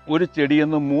ഒരു ചെടിയിൽ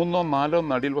നിന്ന് 3-4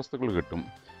 നടീൽ വസ്തുക്കൾ കിട്ടും.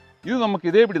 ഇത് നമുക്ക്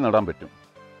ഇതേപിടി നടാൻ പറ്റും.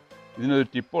 ഇതിനൊരു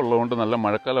ടിപ്പുള്ളതുകൊണ്ട് നല്ല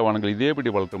മഴക്കാലമാണെങ്കിൽ ഇതേപിടി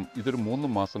വളർത്തും. ഇതൊരു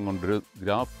 3 മാസം കൊണ്ടൊരു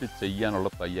ഗ്രാഫ്റ്റ് ചെയ്യാനുള്ള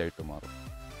തൈയായിട്ട് മാറും.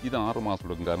 ഇത് 6 മാസം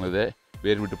എടുക്കും. കാരണം ഇതേ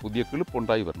വേര് വിട്ട് പുതിയ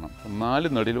കിളിപ്പുണ്ടായി വരണം.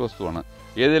 4 നടീൽ വസ്തുവാണ്.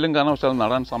 ഏതെങ്കിലും കാരണവശാൽ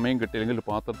നടാൻ സമയം കിട്ടിയില്ലെങ്കിൽ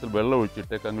പാത്രത്തിൽ വെള്ളം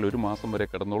ഒഴിച്ചിട്ടേക്കെങ്കിൽ 1 മാസം വരെ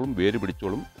കിടന്നോളും, വേര്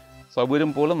പിടിച്ചോളും.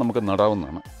 സൗകര്യം പോലെ നമുക്ക്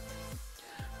നടാവുന്നതാണ്.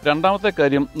 രണ്ടാമത്തെ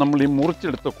കാര്യം, നമ്മൾ ഈ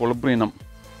മുറിച്ചെടുത്ത കൊളുബ്രീനം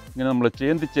ഇങ്ങനെ നമ്മൾ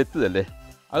ചേന്തി ചെത്തതല്ലേ,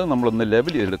 അത് നമ്മളൊന്ന്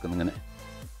ലെവൽ ചെയ്തെടുക്കുന്നു. ഇങ്ങനെ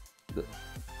ഇത്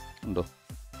ഉണ്ടോ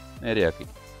നേരെയാക്കി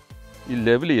ഈ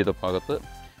ലെവൽ ചെയ്ത ഭാഗത്ത്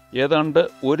ഏതാണ്ട്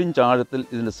 1 ഇഞ്ച് ആഴത്തിൽ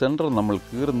ഇതിൻ്റെ സെൻറ്റർ നമ്മൾ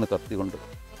കീറുന്ന കത്തി കൊണ്ട്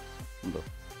ഉണ്ടോ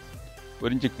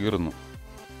 1 ഇഞ്ച് കീറുന്നു.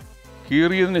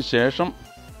 കീറിയതിന് ശേഷം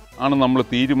ആണ് നമ്മൾ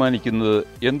തീരുമാനിക്കുന്നത്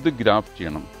എന്ത് ഗ്രാഫ്റ്റ്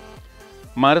ചെയ്യണം.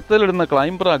 മരത്തിലിടുന്ന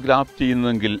ക്ലൈംബറാ ഗ്രാഫ്റ്റ്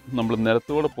ചെയ്യുന്നതെങ്കിൽ നമ്മൾ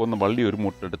നിലത്തോടെ പോകുന്ന വള്ളി ഒരു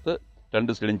മുട്ടെടുത്ത്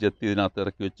 2 സൈഡും ചെത്തി ഇതിനകത്ത്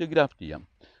ഇറക്കി വെച്ച് ഗ്രാഫ്റ്റ് ചെയ്യാം.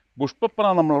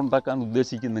 ബുഷ്പപ്പറാണ് നമ്മൾ ഉണ്ടാക്കാൻ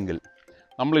ഉദ്ദേശിക്കുന്നെങ്കിൽ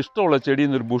നമ്മൾ ഇഷ്ടമുള്ള ചെടിയിൽ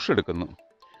നിന്നൊരു ബുഷ് എടുക്കുന്നു.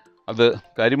 അത്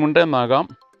കരിമുണ്ടെന്നാകാം,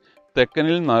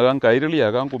 തെക്കനിൽ നിന്നാകാം,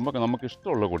 കൈരളിയാകാം, കുമ്പൊക്കെ നമുക്ക്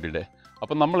ഇഷ്ടമുള്ള കൊടിയുടെ.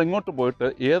 അപ്പം നമ്മൾ ഇങ്ങോട്ട് പോയിട്ട്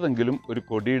ഏതെങ്കിലും ഒരു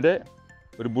കൊടിയുടെ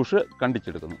ഒരു ബുഷ്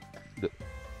കണ്ടിച്ചെടുക്കുന്നു. ഇത്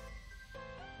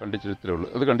കണ്ടിച്ചെടുത്തേ ഉള്ളൂ.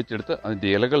 അത് കണ്ടിച്ചെടുത്ത് അതിൻ്റെ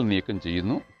ഇലകൾ നീക്കം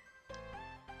ചെയ്യുന്നു.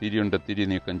 തിരി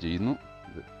നീക്കം ചെയ്യുന്നു.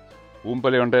 ഇത്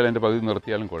പൂമ്പലയുണ്ടെങ്കിൽ അതിൻ്റെ പകുതി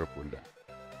നിർത്തിയാലും കുഴപ്പമില്ല.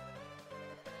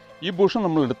 ഈ ബുഷ്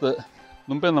നമ്മളെടുത്ത്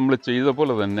മുമ്പേ നമ്മൾ ചെയ്ത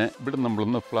പോലെ തന്നെ ഇവിടെ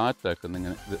നമ്മളൊന്ന് ഫ്ലാറ്റ് ആക്കുന്ന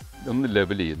ഇങ്ങനെ ഇത് ഒന്ന്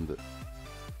ലെവൽ ചെയ്യുന്നത്.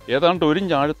 ഏതാണ്ട് 1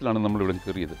 ഇഞ്ച് ആഴത്തിലാണ് നമ്മളിവിടെ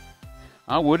കീറിയത്.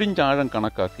 ആ 1 ഇഞ്ച് ആഴം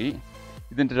കണക്കാക്കി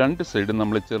ഇതിൻ്റെ 2 സൈഡും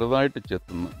നമ്മൾ ചെറുതായിട്ട്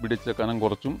ചെത്തുന്നു. പിടിച്ച കനം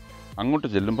കുറച്ചും അങ്ങോട്ട്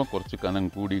ചെല്ലുമ്പോൾ കുറച്ച് കനം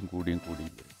കൂടിയും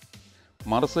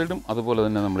മറ സൈഡും അതുപോലെ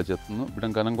തന്നെ നമ്മൾ ചെത്തുന്നു. ഇവിടെ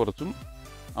കനം കുറച്ചും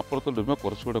അപ്പുറത്തോട്ട് വരുമ്പോൾ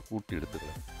കുറച്ചുകൂടെ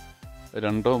കൂട്ടിയെടുത്തുകൾ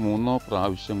 2-3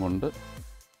 പ്രാവശ്യം കൊണ്ട്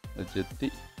ചെത്തി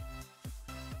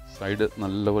സൈഡ്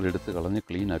നല്ലപോലെ എടുത്ത് കളഞ്ഞ്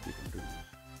ക്ലീൻ ആക്കിക്കൊണ്ടിരുന്നു.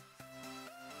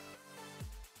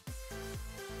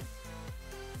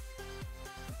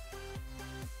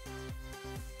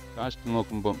 കാസ്റ്റ്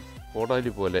നോക്കുമ്പം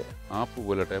കോടാലി പോലെ ആപ്പ്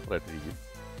പോലെ ടേപ്പറായിട്ടിരിക്കും.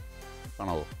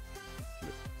 കാണാവോ?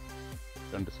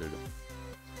 2 സൈഡും.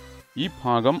 ഈ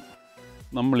ഭാഗം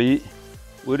നമ്മൾ ഈ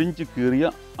 1 ഇഞ്ച് കീറിയ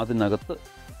അതിനകത്ത്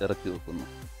ഇറക്കി വെക്കുന്നു.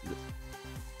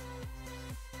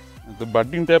 ഇത്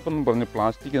ബഡ്ഡിങ് ടേപ്പ് എന്ന് പറഞ്ഞ്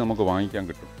പ്ലാസ്റ്റിക് നമുക്ക് വാങ്ങിക്കാൻ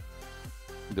കിട്ടും.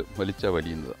 ഇത്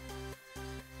വലിയുന്നത്.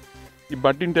 ഈ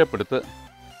ബഡ്ഡിങ് ടേപ്പ് എടുത്ത്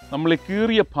നമ്മൾ ഈ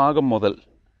കീറിയ ഭാഗം മുതൽ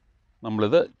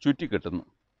നമ്മളിത് ചുറ്റിക്കെട്ടുന്നു,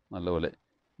 നല്ലപോലെ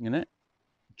ഇങ്ങനെ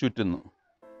ചുറ്റുന്നു.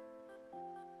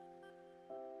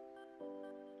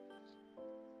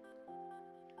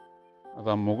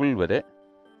 അതാ മുകളിൽ വരെ,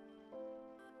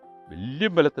 വലിയ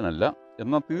ബലത്തിനല്ല,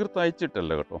 എന്നാൽ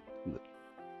തീർത്തയച്ചിട്ടല്ല കേട്ടോ. ഇത്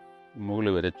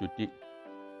മുകളിൽ വരെ ചുറ്റി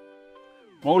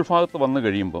മുകൾ ഭാഗത്ത് വന്നു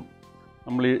കഴിയുമ്പം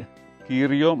നമ്മൾ ഈ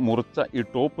കീറിയോ മുറിച്ച ഈ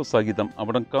ടോപ്പ് സഹിതം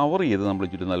അവിടെ കവർ ചെയ്ത് നമ്മൾ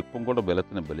ചുറ്റുന്ന അല്പം കൂടെ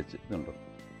ബലത്തിന് വലിച്ച് ഇതുണ്ട്.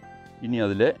 ഇനി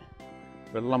അതിലെ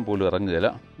വെള്ളം പോലും ഇറങ്ങുകയില്ല.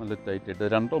 നല്ല ടൈറ്റായിട്ട്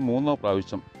 2-3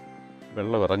 പ്രാവശ്യം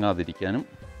വെള്ളം ഇറങ്ങാതിരിക്കാനും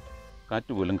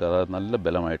കാറ്റ് പോലും കയറാതെ നല്ല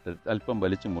ബലമായിട്ട് അല്പം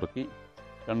വലിച്ച് മുറുക്കി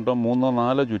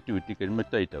 2-3-4 ചുറ്റി കഴിയുമ്പോൾ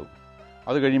ടൈറ്റാവും.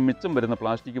 അത് കഴിഞ്ഞ് മിച്ചം വരുന്ന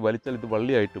പ്ലാസ്റ്റിക് വലിച്ചാൽ ഇത്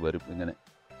വള്ളിയായിട്ട് വരും. ഇങ്ങനെ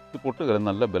ഇത് പൊട്ടുകയറി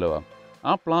നല്ല ബലമാണ്.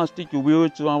 ആ പ്ലാസ്റ്റിക്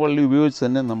ഉപയോഗിച്ചു, ആ വള്ളി ഉപയോഗിച്ച്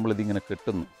തന്നെ നമ്മളിതിങ്ങനെ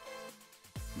കെട്ടുന്നു.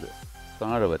 ഇത്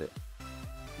താഴെ വരെ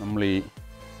നമ്മൾ ഈ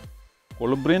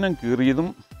കൊളുബ്രീനം കീറിയതും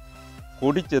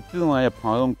കൊടിച്ചെത്തിയതുമായ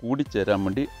ഭാഗം കൂടിച്ചേരാൻ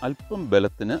വേണ്ടി അല്പം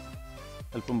ബലത്തിന്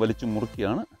അല്പം വലിച്ചു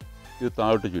മുറുക്കിയാണ് ഇത്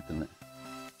താഴോട്ട് ചുറ്റുന്നത്.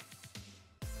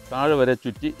 താഴെ വരെ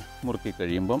ചുറ്റി മുറുക്കി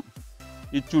കഴിയുമ്പം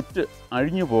ഈ ചുറ്റ്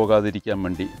അഴിഞ്ഞു പോകാതിരിക്കാൻ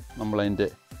വേണ്ടി നമ്മളതിൻ്റെ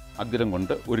അഗ്രം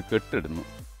കൊണ്ട് ഒരു കെട്ടിടുന്നു.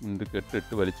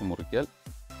 കെട്ടിട്ട് വലിച്ചു മുറിക്കാൽ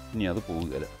ഇനി അത്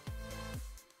പോവുകയില്ല.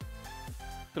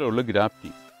 ഇത്രയുള്ള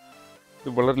ഗ്രാഫ്റ്റിംഗ്. ഇത്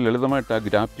വളരെ ലളിതമായിട്ട് ആ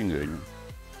ഗ്രാഫ്റ്റിംഗ് കഴിഞ്ഞു.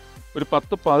 ഒരു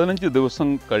 10-15 ദിവസം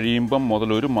കഴിയുമ്പം മുതൽ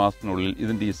 1 മാസത്തിനുള്ളിൽ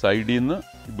ഇതിൻ്റെ ഈ സൈഡിൽ നിന്ന്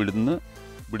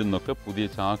ഇവിടുന്നൊക്കെ പുതിയ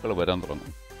ശാഖകൾ വരാൻ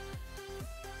തുടങ്ങും.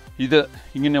 ഇത്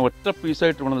ഇങ്ങനെ ഒറ്റ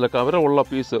പീസായിട്ട് വേണമെന്നില്ല, കവരമുള്ള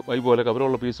പീസ് പോലെ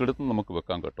കവരമുള്ള പീസ് എടുത്ത് നമുക്ക്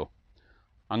വെക്കാം കേട്ടോ.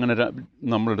 അങ്ങനെ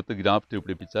നമ്മളെടുത്ത് ഗ്രാഫ്റ്റ്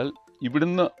പിടിപ്പിച്ചാൽ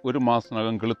ഇവിടുന്ന് 1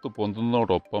 മാസത്തിനകം കിളുത്ത്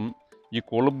പൊന്തുന്നതോടൊപ്പം ഈ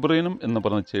കൊളുബ്രീനം എന്ന്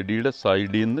പറഞ്ഞ ചെടിയുടെ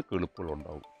സൈഡിൽ നിന്ന്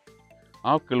കിളുപ്പുകളുണ്ടാവും.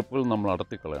 ആ കിളുപ്പുകൾ നമ്മൾ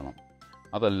അടർത്തിക്കളയണം.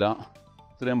 അതല്ല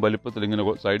ഇത്രയും വലിപ്പത്തിൽ ഇങ്ങനെ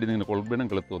സൈഡിൽ നിന്ന് ഇങ്ങനെ കൊളുബ്രീനം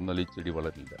കിളുത്ത് വന്നാൽ ഈ ചെടി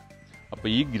വളരില്ല. അപ്പോൾ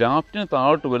ഈ ഗ്രാഫ്റ്റിന്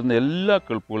താഴോട്ട് വരുന്ന എല്ലാ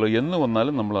കിളുപ്പുകളും എന്ന്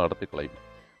വന്നാലും നമ്മൾ അടർത്തിക്കളയും.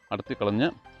 അടർത്തിക്കളഞ്ഞ്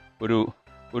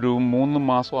ഒരു 3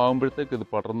 മാസം ആകുമ്പോഴത്തേക്ക് ഇത്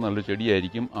പടർന്ന് നല്ലൊരു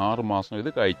ചെടിയായിരിക്കും. 6 മാസം ഇത്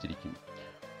കായ്ച്ചിരിക്കും.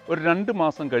 ഒരു 2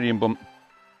 മാസം കഴിയുമ്പം,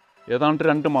 ഏതാണ്ട്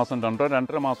 2 മാസം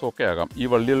 2-2.5 മാസമൊക്കെ ആകാം, ഈ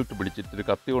വള്ളികളിട്ട് പിടിച്ചിട്ട് ഒരു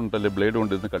കത്തി കൊണ്ടല്ലേ ബ്ലേഡ്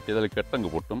കൊണ്ട് ഇരുന്ന് കട്ട് ചെയ്താൽ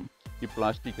കെട്ടങ്ങ് പൊട്ടും. ഈ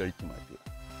പ്ലാസ്റ്റിക്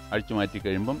അഴിച്ചു മാറ്റി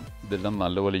കഴിയുമ്പം ഇതെല്ലാം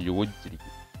നല്ലപോലെ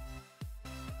യോജിച്ചിരിക്കും.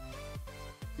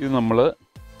 ഇത് നമ്മൾ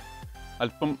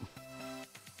അല്പം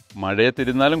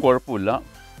മഴയത്തിരുന്നാലും കുഴപ്പമില്ല.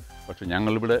 പക്ഷെ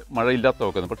ഞങ്ങളിവിടെ മഴയില്ലാത്ത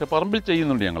വെക്കുന്നത്, പക്ഷേ പറമ്പിൽ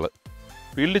ചെയ്യുന്നുണ്ട് ഞങ്ങൾ.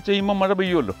 ഫീൽഡിൽ ചെയ്യുമ്പോൾ മഴ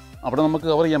പെയ്യുമല്ലോ, അവിടെ നമുക്ക്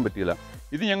കവർ ചെയ്യാൻ പറ്റില്ല.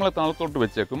 ഇത് ഞങ്ങൾ താഴത്തോട്ട്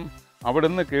വെച്ചേക്കും. അവിടെ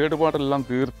നിന്ന് കേടുപാടെല്ലാം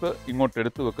തീർത്ത് ഇങ്ങോട്ട്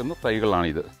എടുത്തു വെക്കുന്ന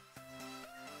തൈകളാണിത്.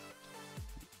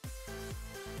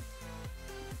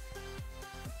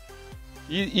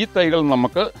 ഈ തൈകൾ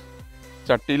നമുക്ക്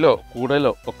ചട്ടിയിലോ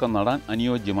കൂടയിലോ ഒക്കെ നടാൻ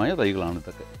അനുയോജ്യമായ തൈകളാണ്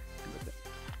ഇതൊക്കെ.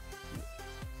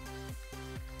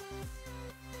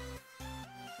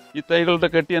 ഈ തൈകളുടെ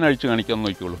കെട്ടി ഞാൻ അഴിച്ചു കാണിക്കാൻ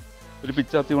നോക്കിക്കോളൂ. ഒരു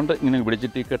പിച്ചാത്തി കൊണ്ട് ഇങ്ങനെ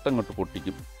പിടിച്ചിട്ട് ഈ കെട്ടങ്ങോട്ട്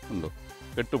പൊട്ടിക്കും. ഉണ്ടോ?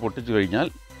 കെട്ട് പൊട്ടിച്ചു കഴിഞ്ഞാൽ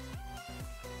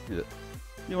ഇത്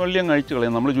ഈ വള്ളി അങ്ങ് അഴിച്ചു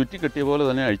കളയാം. നമ്മൾ ചുറ്റി കെട്ടിയ പോലെ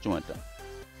തന്നെ അഴിച്ചു മാറ്റാം.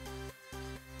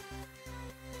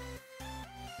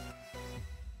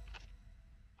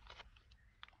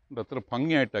 എത്ര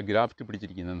ഭംഗിയായിട്ടാണ് ഗ്രാഫ്റ്റ്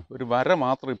പിടിച്ചിരിക്കുന്നത്. ഒരു വര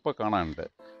മാത്രം ഇപ്പോൾ കാണാനുണ്ട്.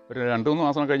 ഒരു 2-3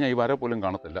 മാസം കഴിഞ്ഞാൽ ഈ വര പോലും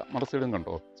കാണത്തില്ല. മറസൈഡും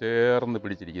കണ്ടോ ചേർന്ന്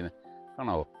പിടിച്ചിരിക്കുന്നത്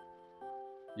കാണാവോ?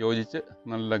 യോജിച്ച്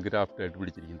നല്ല ഗ്രാഫ്റ്റായിട്ട്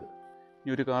പിടിച്ചിരിക്കുന്നത്. ഈ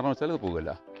ഒരു കാരണവശാലും ഇത്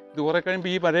പോകില്ല. ഇത് കുറേ കഴിയുമ്പോൾ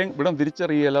ഈ വരയും ഇവിടം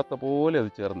തിരിച്ചറിയില്ലാത്ത പോലെ അത്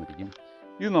ചേർന്നിരിക്കും.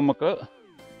 ഇത് നമുക്ക്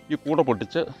ഈ കൂട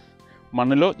പൊട്ടിച്ച്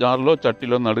മണ്ണിലോ ജാറിലോ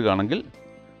ചട്ടിയിലോ നടുകയാണെങ്കിൽ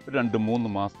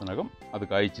 2-3 മാസത്തിനകം അത്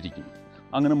കായ്ച്ചിരിക്കും.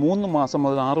 അങ്ങനെ 3 മാസം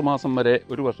മുതൽ 6 മാസം വരെ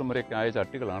 1 വർഷം വരെയൊക്കെ ആയ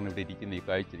ചട്ടികളാണ് ഇവിടെ ഇരിക്കുന്നത്, ഈ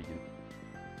കായ്ച്ചിരിക്കുന്നത്.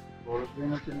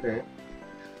 കോളിഫ്ലവറിന്റെ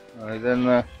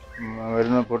ഇതെന്ന്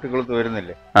വരുന്ന പൊട്ടിക്കൊളുത്ത്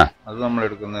വരുന്നില്ലേ, അത് നമ്മൾ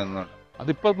എടുക്കുന്നത്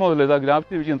അതിപ്പോൾ മുതൽ ഇതാ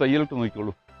ഗ്രാഫ്റ്റ് വെച്ചിരിക്കുന്ന തയ്യലിട്ട്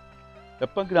നോക്കിക്കോളൂ.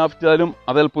 എപ്പം ഗ്രാഫ്റ്റ് ചെയ്താലും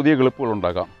അതിൽ പുതിയ കിളിപ്പുകൾ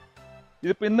ഉണ്ടാകാം.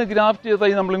 ഇതിപ്പോൾ ഇന്ന് ഗ്രാഫ്റ്റ് ചെയ്ത തൈ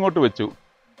നമ്മളിങ്ങോട്ട് വെച്ചു.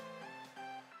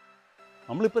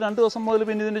 നമ്മളിപ്പോൾ 2 ദിവസം മുതൽ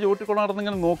പിന്നെ ഇതിൻ്റെ ചുവട്ടിൽ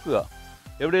നടന്നിങ്ങനെ നോക്കുക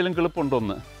എവിടെയെങ്കിലും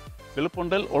കിളിപ്പുണ്ടോന്ന്.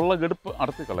 കിളിപ്പുണ്ടെങ്കിൽ ഉള്ള കിളിപ്പ്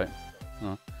അടർത്തിക്കളയാം.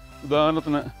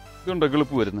 ഉദാഹരണത്തിന് ഇതുണ്ടോ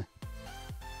കിളിപ്പ് വരുന്നത്,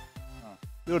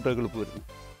 ഇതുകൊണ്ടോ കിളിപ്പ് വരുന്നത്,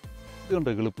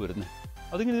 ഇതുകൊണ്ടോ കിളിപ്പ് വരുന്നത്.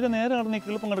 അതിങ്ങനെ ഇതിനെ നേരെ നടന്ന് ഈ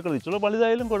കിളിപ്പം കിടക്കുന്നത് ഇച്ചുള്ള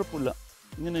വലുതായാലും കുഴപ്പമില്ല.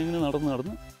 ഇങ്ങനെ നടന്ന്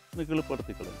ഇങ്ങനെ കിളിപ്പ്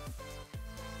അടർത്തിക്കളയാം.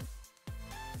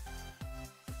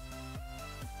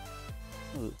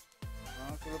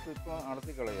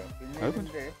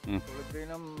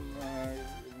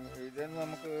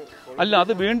 അല്ല,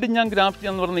 അത് വീണ്ടും ഞാൻ ഗ്രാഫ്റ്റ്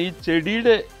ചെയ്യാന്ന് പറഞ്ഞാൽ ഈ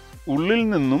ചെടിയുടെ ഉള്ളിൽ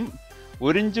നിന്നും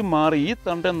 1 ഇഞ്ച് മാറി ഈ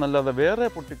തണ്ടെന്നല്ലാതെ വേറെ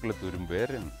പൊട്ടിക്കിളുത്ത് വരും.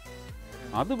 വേറെ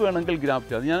അത് വേണമെങ്കിൽ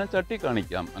ഗ്രാഫ്റ്റ്, അത് ഞാൻ ചട്ടി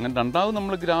കാണിക്കാം. അങ്ങനെ രണ്ടാമത്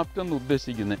നമ്മൾ ഗ്രാഫ്റ്റ് എന്ന്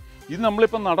ഉദ്ദേശിക്കുന്നത്. ഇത്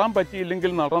നമ്മളിപ്പോൾ നടാൻ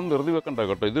പറ്റിയില്ലെങ്കിൽ നടാൻ വെറുതെ വെക്കണ്ട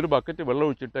കേട്ടോ. ഇതൊരു ബക്കറ്റ് വെള്ളം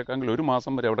ഒഴിച്ചിട്ടേക്കെങ്കിൽ 1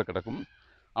 മാസം വരെ അവിടെ കിടക്കും.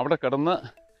 അവിടെ കിടന്ന്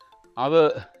അത്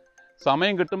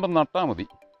സമയം കിട്ടുമ്പോൾ നട്ടാൽ മതി.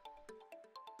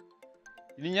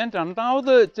 ഇനി ഞാൻ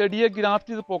രണ്ടാമത് ചെടിയെ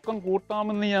ഗ്രാഫ്റ്റ് ചെയ്ത് പൊക്കം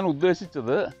കൂട്ടാമെന്ന് ഞാൻ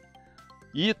ഉദ്ദേശിച്ചത്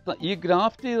ഈ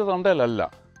ഗ്രാഫ്റ്റ് ചെയ്ത തണ്ടയിലല്ല.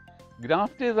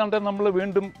 ഗ്രാഫ്റ്റ് ചെയ്ത തണ്ടയിൽ നമ്മൾ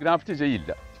വീണ്ടും ഗ്രാഫ്റ്റ്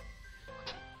ചെയ്യില്ല.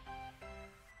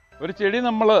 ഒരു ചെടി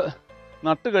നമ്മൾ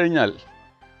നട്ട് കഴിഞ്ഞാൽ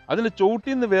അതിന്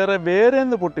ചുവട്ടിൽ നിന്ന്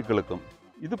വേറെന്ന് പൊട്ടിക്കിളുക്കും.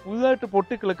 ഇത് പുതുതായിട്ട്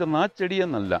പൊട്ടിക്കിളുക്കുന്ന ആ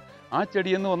ചെടിയെന്നല്ല, ആ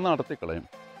ചെടിയെന്ന് വന്ന് അടത്തിക്കളയും.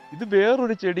 ഇത്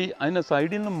വേറൊരു ചെടി അതിൻ്റെ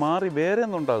സൈഡിൽ നിന്ന് മാറി വേറെ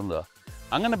നിന്നുണ്ടാകുന്നതാണ്.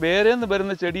 അങ്ങനെ വേറെ നിന്ന്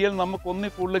വരുന്ന ചെടിയിൽ നമുക്ക്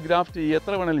ഒന്നിൽ കൂടുതൽ ഗ്രാഫ്റ്റ് ചെയ്യുക,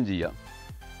 എത്ര വേണേലും ചെയ്യാം.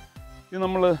 ഇത്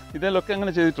നമ്മൾ ഇതിലൊക്കെ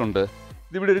അങ്ങനെ ചെയ്തിട്ടുണ്ട്.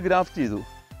 ഇതിവിടെ ഒരു ഗ്രാഫ്റ്റ് ചെയ്തു,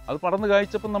 അത് പടർന്ന്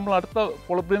കായ്ച്ചപ്പോൾ നമ്മൾ അടുത്ത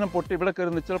കൊളബ്രീനം പൊട്ടി ഇവിടെ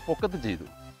കയറി ഇച്ചിരി പൊക്കത്ത് ചെയ്തു.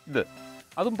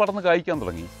 അതും പടർന്ന് കായ്ക്കാൻ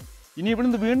തുടങ്ങി. ഇനി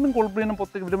ഇവിടുന്ന് വീണ്ടും കൊളബ്രീനം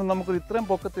പൊത്തേക്ക് വരുമ്പോൾ നമുക്ക് ഇത്രയും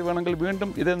പൊക്കത്ത് വേണമെങ്കിൽ വീണ്ടും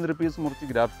ഇതേന്നൊരു പീസ് മുറിച്ച്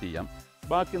ഗ്രാഫ്റ്റ് ചെയ്യാം,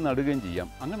 ബാക്കി നടുകയും ചെയ്യാം.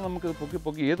 അങ്ങനെ നമുക്ക്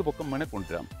പൊക്കി ഏത് പൊക്കം വേണേൽ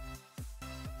കൊണ്ടുവരാം.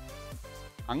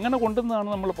 അങ്ങനെ കൊണ്ടുവന്നതാണ്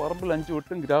നമ്മൾ പറമ്പിൽ 5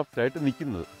 വട്ടം ഗ്രാഫ്റ്റായിട്ട്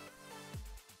നിൽക്കുന്നത്.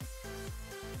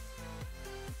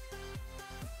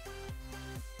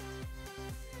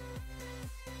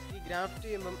 ഗ്രാഫ്റ്റ്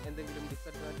ചെയ്യുമ്പോൾ എന്തെങ്കിലും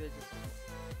ഡിസഡ്വാൻറ്റേജസ് ഉണ്ടോ?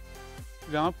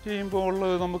 ഗ്രാഫ്റ്റ് ചെയ്യുമ്പോൾ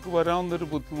നമുക്ക് വരാവുന്നൊരു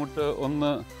ബുദ്ധിമുട്ട്,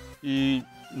 ഒന്ന് ഈ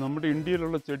നമ്മുടെ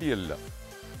ഇന്ത്യയിലുള്ള ചെടിയല്ല,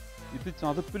 ഇത്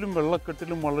ചതുപ്പിലും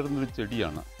വെള്ളക്കെട്ടിലും വളരുന്നൊരു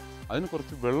ചെടിയാണ്. അതിന്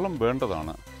കുറച്ച് വെള്ളം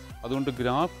വേണ്ടതാണ്. അതുകൊണ്ട്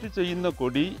ഗ്രാഫ്റ്റ് ചെയ്യുന്ന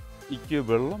കൊടിക്ക്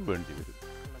വെള്ളം വേണ്ടി വരും.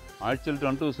 ആഴ്ചയിൽ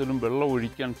 2 ദിവസത്തിലും വെള്ളം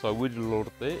ഒഴിക്കാൻ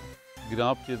സൗകര്യമുള്ളിടത്തെ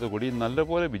ഗ്രാഫ്റ്റ് ചെയ്ത കൊടി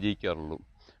നല്ലപോലെ വിജയിക്കാറുള്ളൂ.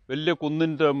 വലിയ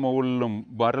കുന്നിൻ്റെ മുകളിലും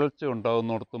വരൾച്ച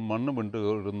ഉണ്ടാകുന്നിടത്തും മണ്ണ് വിണ്ട്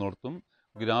കയറുന്നിടത്തും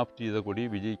ഗ്രാഫ്റ്റ് ചെയ്ത കൊടി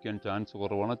വിജയിക്കാൻ ചാൻസ്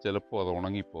കുറവാണ്. ചിലപ്പോൾ അത്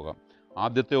ഉണങ്ങിപ്പോകാം.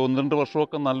 ആദ്യത്തെ 1-2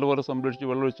 വർഷമൊക്കെ നല്ലപോലെ സംരക്ഷിച്ച്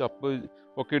വെള്ളമൊഴിച്ച്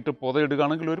ഒക്കെ ഇട്ട്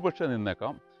പുതയിടുകയാണെങ്കിൽ ഒരു പക്ഷേ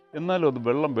നിന്നേക്കാം. എന്നാലും അത്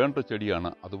വെള്ളം വേണ്ട ചെടിയാണ്.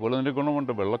 അതുപോലെ തന്നെ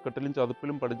ഗുണമുണ്ട്. വെള്ളക്കെട്ടിലും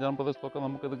ചതുപ്പിലും പടിഞ്ഞാറൻ പ്രദേശത്തൊക്കെ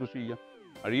നമുക്കത് കൃഷി ചെയ്യാം,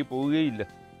 അഴുകി പോവുകയില്ല.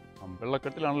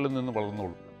 വെള്ളക്കെട്ടിലാണല്ലോ നിന്ന്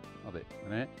വളർന്നോളൂ. അതെ,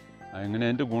 അങ്ങനെ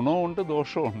അതിൻ്റെ ഗുണമുണ്ട്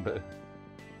ദോഷമുണ്ട്.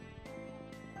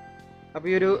 അപ്പോൾ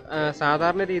ഈ ഒരു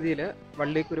സാധാരണ രീതിയിൽ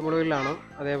വള്ളി കുരുമുളകിലാണോ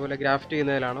അതേപോലെ ഗ്രാഫ്റ്റ്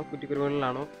ചെയ്യുന്നതിലാണോ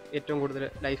കുറ്റിക്കുരുമുളകിലാണോ ഏറ്റവും കൂടുതൽ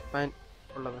ലൈഫ് സ്പാൻ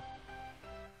ഉള്ളത്?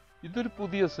 ഇതൊരു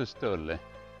പുതിയ സിസ്റ്റം അല്ലേ.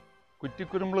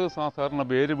 കുറ്റിക്കുരുമുളക് സാധാരണ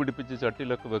വേര് പിടിപ്പിച്ച്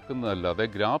ചട്ടിയിലൊക്കെ വെക്കുന്നതല്ലാതെ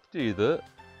ഗ്രാഫ്റ്റ് ചെയ്ത്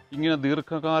ഇങ്ങനെ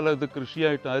ദീർഘകാലം ഇത്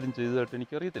കൃഷിയായിട്ട് ആരും ചെയ്തതായിട്ട്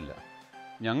എനിക്കറിയത്തില്ല.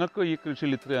 ഞങ്ങൾക്ക് ഈ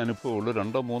കൃഷിയിൽ ഇത്രേ അനുഭവമുള്ളൂ.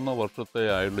 2-3 വർഷത്തെ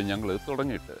ആയുള്ളൂ ഞങ്ങൾ ഇത്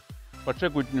തുടങ്ങിയിട്ട്. പക്ഷേ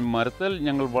മരത്തിൽ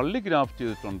ഞങ്ങൾ വള്ളി ഗ്രാഫ്റ്റ്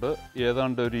ചെയ്തിട്ടുണ്ട്.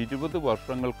 ഏതാണ്ട് ഒരു 20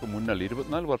 വർഷങ്ങൾക്ക് മുന്നൽ,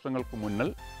 24 വർഷങ്ങൾക്ക് മുന്നൽ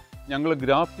ഞങ്ങൾ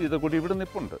ഗ്രാഫ്റ്റ് ചെയ്ത കൂടി ഇവിടെ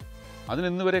നിൽപ്പുണ്ട്.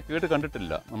 അതിനിന്ന് വരെ കേട്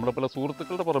കണ്ടിട്ടില്ല. നമ്മുടെ പല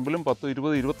സുഹൃത്തുക്കളുടെ പറമ്പിലും 10,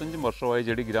 20, 25 വർഷമായ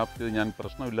ചെടി ഗ്രാഫ്റ്റ് ചെയ്ത് ഞാൻ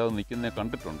പ്രശ്നമില്ലാതെ നിൽക്കുന്നതിനെ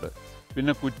കണ്ടിട്ടുണ്ട്.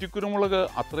 പിന്നെ കുറ്റിക്കുരുമുളക്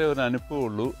അത്രേ ഒരു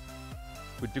അനുഭവമുള്ളൂ.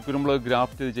 കുറ്റിക്കുരുമുളക്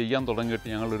ഗ്രാഫ്റ്റ് ചെയ്യാൻ തുടങ്ങിയിട്ട്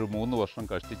ഞങ്ങളൊരു 3 വർഷം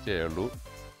കഷ്ടിച്ചേ ഉള്ളൂ.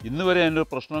 ഇന്ന് വരെ അതിൻ്റെ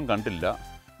പ്രശ്നം കണ്ടില്ല.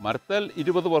 മരത്തിൽ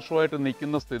 20 വർഷമായിട്ട്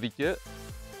നിൽക്കുന്ന സ്ഥിതിക്ക്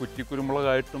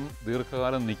കുറ്റിക്കുരുമുളകായിട്ടും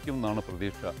ദീർഘകാലം നിൽക്കും എന്നാണ്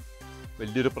പ്രതീക്ഷ.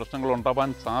 വലിയൊരു പ്രശ്നങ്ങൾ ഉണ്ടാവാൻ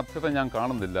സാധ്യത ഞാൻ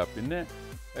കാണുന്നില്ല. പിന്നെ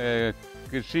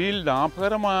കൃഷിയിൽ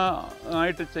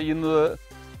ലാഭകരമായിട്ട് ചെയ്യുന്നത്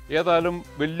ഏതായാലും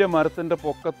വലിയ മരത്തിൻ്റെ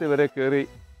പൊക്കത്തിൽ വരെ കയറി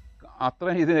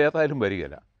അത്രയും ഇതിന് ഏതായാലും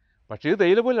വരികയില്ല. പക്ഷേ ഇത്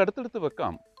തേയില പോലെ അടുത്തടുത്ത്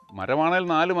വെക്കാം. മരമാണെങ്കിൽ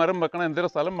 4 മരം വെക്കണം,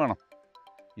 എന്തേലും സ്ഥലം വേണം.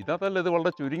 ഇതല്ല, ഇത്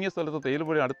വളരെ ചുരുങ്ങിയ സ്ഥലത്ത് തേയില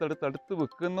പോലെ അടുത്തടുത്ത്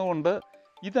വെക്കുന്നതുകൊണ്ട്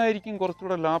ഇതായിരിക്കും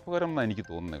കുറച്ചുകൂടെ ലാഭകരം എന്നാണ് എനിക്ക്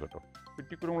തോന്നുന്നത് കേട്ടോ.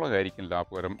 കുറ്റിക്കുരുമുളകായിരിക്കും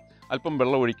ലാഭകരം. അല്പം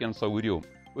വെള്ളം ഒഴിക്കാൻ സൗകര്യവും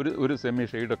ഒരു സെമി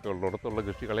ഷെയ്ഡൊക്കെ ഉള്ളിടത്തുള്ള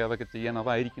കൃഷികളെ അതൊക്കെ ചെയ്യാൻ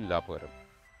അതായിരിക്കും ലാഭകരം.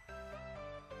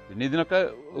 പിന്നെ ഇതിനൊക്കെ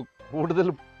കൂടുതൽ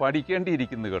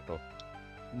പഠിക്കേണ്ടിയിരിക്കുന്നു കേട്ടോ.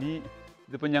 ഇനി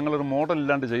ഇതിപ്പോൾ ഞങ്ങളൊരു മോഡൽ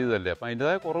ഇല്ലാണ്ട് ചെയ്തതല്ലേ, അപ്പം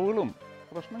അതിൻ്റെതായ കുറവുകളും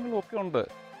പ്രശ്നങ്ങളും ഒക്കെ ഉണ്ട്.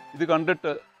 ഇത്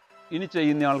കണ്ടിട്ട് ഇനി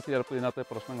ചെയ്യുന്ന ആൾക്ക് ചിലപ്പോൾ ഇതിനകത്തെ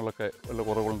പ്രശ്നങ്ങളൊക്കെ വല്ല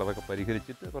കുറവുകളുണ്ട്, അതൊക്കെ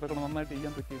പരിഹരിച്ചിട്ട് കുറേ കൂടെ നന്നായിട്ട്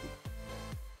ചെയ്യാൻ പറ്റിയത്.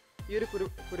 ഈ ഒരു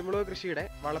കുരുമുളക് കൃഷിയുടെ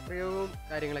വളപ്രയോഗവും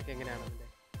കാര്യങ്ങളൊക്കെ എങ്ങനെയാണ്?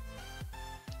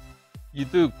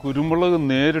 ഇത് കുരുമുളക്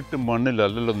നേരിട്ട്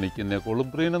മണ്ണിലല്ലല്ലോ നിൽക്കുന്നത്.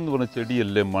 കൊളുബ്രീൻ എന്ന് പറഞ്ഞ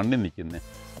ചെടിയല്ലേ മണ്ണിൽ നിൽക്കുന്നത്.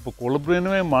 അപ്പോൾ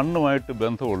കൊളുബ്രീനുമേ മണ്ണുമായിട്ട്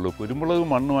ബന്ധമുള്ളൂ. കുരുമുളക്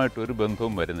മണ്ണുമായിട്ട് ഒരു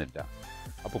ബന്ധവും വരുന്നില്ല.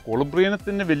 അപ്പോൾ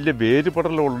കൊളുബ്രീനത്തിന് വലിയ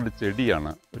വേരുപടലമുള്ളൊരു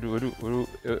ചെടിയാണ്.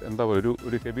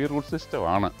 ഒരു ഹെവി റൂട്ട്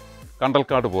സിസ്റ്റമാണ്.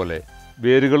 കണ്ടൽക്കാട് പോലെ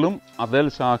വേരുകളും അതേൽ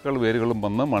ശാഖകൾ വേരുകളും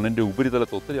വന്ന് മണ്ണിൻ്റെ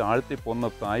ഉപരിതലത്ത് ഒത്തിരി ആഴ്ത്തി പോകുന്ന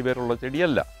തായ് വേരുള്ള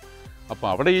ചെടിയല്ല. അപ്പോൾ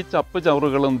അവിടെ ഈ ചപ്പ്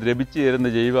ചവറുകളും ദ്രവിച്ച് ചേരുന്ന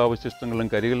ജൈവാവശിഷ്ടങ്ങളും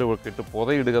കരികളും ഒക്കെ ഇട്ട്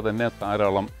പുതയിടുക തന്നെ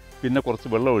ധാരാളം. പിന്നെ കുറച്ച്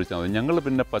വെള്ളം ഒഴിച്ചാൽ മതി. ഞങ്ങൾ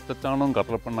പിന്നെ പച്ചച്ചാണവും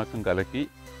കടലപ്പിണ്ണാക്കും കലക്കി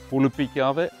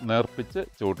പുളിപ്പിക്കാതെ നേർപ്പിച്ച്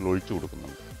ചുവട്ടിൽ ഒഴിച്ചു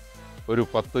കൊടുക്കുന്നുണ്ട്. ഒരു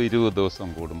 10-20 ദിവസം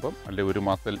കൂടുമ്പം, അല്ലെങ്കിൽ ഒരു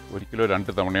മാസത്തിൽ 1 കിലോ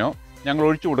 2 തവണയോ ഞങ്ങൾ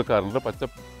ഒഴിച്ചു കൊടുക്കാറുണ്ട്.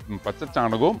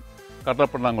 പച്ചച്ചാണകവും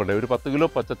കടലപ്പിണ്ണാൻ കൂടെ ഒരു 10 കിലോ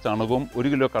പച്ചച്ചാണകവും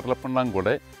 1 കിലോ കടലപ്പിണ്ണാൻ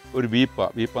കൂടെ ഒരു വീപ്പ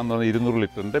എന്ന് പറഞ്ഞാൽ 200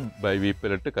 ലിറ്ററിൻ്റെ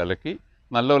വീപ്പിലിട്ട് കലക്കി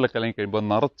നല്ലപോലെ കലങ്ങി കഴിയുമ്പോൾ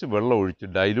നിറച്ച് വെള്ളം ഒഴിച്ച്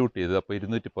ഡൈല്യൂട്ട് ചെയ്ത് അപ്പോൾ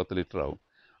 210 ലിറ്റർ ആവും.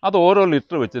 അത് ഓരോ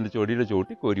ലിറ്റർ വെച്ചതിൻ്റെ ചെടിയുടെ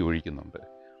ചോട്ടി കോരി ഒഴിക്കുന്നുണ്ട്.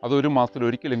 അതൊരു മാസത്തിൽ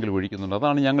ഒരിക്കലെങ്കിലും ഒഴിക്കുന്നുണ്ട്.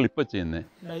 അതാണ് ഞങ്ങൾ ഇപ്പോൾ ചെയ്യുന്നത്.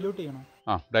 ഡൈല്യൂട്ട് ചെയ്യണം.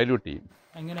 ഡൈല്യൂട്ട് ചെയ്യും.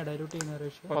 എങ്ങനെ ഡൈല്യൂട്ട് ചെയ്യുന്ന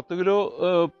റേഷ്യോ? 10 കിലോ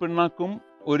പിണ്ണാക്കും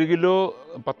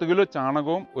 10 കിലോ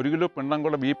ചാണകവും 1 കിലോ പിണ്ണാക്കും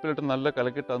കൂടെ വീപ്പിലിട്ട് നല്ല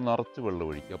കലക്കിയിട്ട് അത് നിറച്ച് വെള്ളം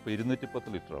ഒഴിക്കും. അപ്പോൾ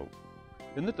 210 ലിറ്റർ ആവും.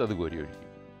 എന്നിട്ട് അത് കോരി ഒഴിക്കും.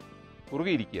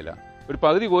 കുറുകെ ഇരിക്കുകയില്ല. ഒരു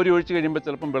പകുതി കോരി ഒഴിച്ച് കഴിയുമ്പോൾ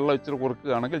ചിലപ്പം വെള്ളം ഇച്ചിരി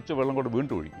കുറുക്കുകയാണെങ്കിൽ ഇച്ചിരി വെള്ളം കൂടെ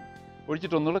വീണ്ടും ഒഴിക്കും.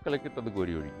 ഒഴിച്ചിട്ട് ഒന്നുകൂടെ കലക്കിയിട്ട് അത്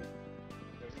കോരി ഒഴിക്കും.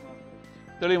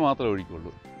 തെളി മാത്രമേ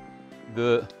ഒഴിക്കുള്ളൂ. ഇത്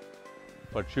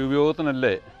ഭക്ഷ്യ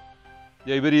ഉപയോഗത്തിനല്ലേ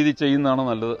ജൈവരീതി ചെയ്യുന്നതാണ്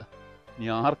നല്ലത്. ഇനി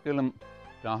ആർക്കെങ്കിലും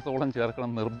രാസവളം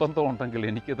ചേർക്കണം നിർബന്ധം ഉണ്ടെങ്കിൽ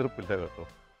എനിക്കെതിർപ്പില്ല കേട്ടോ.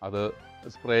 അത്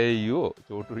സ്പ്രേ ചെയ്യുകയോ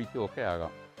ചോട്ടൊഴിക്കുകയോ ഒക്കെ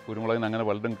ആകാം. കുരുമുളകിന് അങ്ങനെ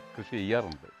പലരും കൃഷി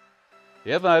ചെയ്യാറുണ്ട്.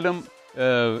 ഏതായാലും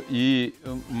ഈ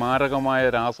മാരകമായ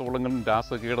രാസവളങ്ങളും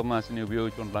രാസകീടനാശിനി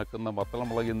ഉപയോഗിച്ചുണ്ടാക്കുന്ന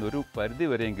വത്തളമുളകിൽ നിന്ന് ഒരു പരിധി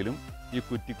വരെയെങ്കിലും ഈ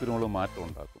കുറ്റിക്കുരുമുളക് മാറ്റം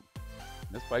ഉണ്ടാക്കും.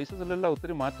 പിന്നെ സ്പൈസസിലെല്ലാം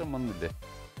ഒത്തിരി മാറ്റം വന്നില്ലേ.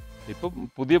 ഇപ്പം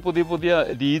പുതിയ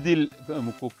രീതിയിൽ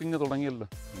കുക്കിംഗ് തുടങ്ങിയല്ലോ.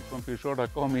 ഇപ്പം ഫിഷോ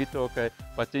ഡക്കോ മീറ്റോ ഒക്കെ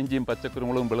പച്ചയിഞ്ചിയും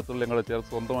പച്ചക്കുരുമുളകും വെളുത്തുള്ളിയും കൂടെ ചേർത്ത്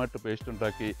സ്വന്തമായിട്ട് പേസ്റ്റ്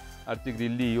ഉണ്ടാക്കി അരച്ച്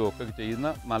ഗ്രില്ല് ചെയ്യുകയോ ഒക്കെ ചെയ്യുന്ന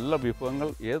നല്ല വിഭവങ്ങൾ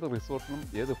ഏത് റിസോർട്ടിനും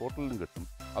ഏത് ഹോട്ടലിലും കിട്ടും.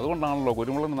 അതുകൊണ്ടാണല്ലോ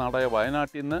കുരുമുളക് നാടായ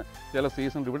വയനാട്ടിൽ നിന്ന് ചില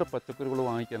സീസണിൽ ഇവിടെ പച്ചക്കുരുമുളക്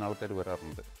വാങ്ങിക്കാൻ ആൾക്കാർ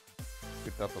വരാറുണ്ട്.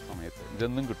 കിട്ടാത്ത സമയത്ത്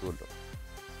ഇതെന്നും കിട്ടുമല്ലോ.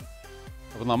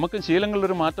 അപ്പോൾ നമുക്ക്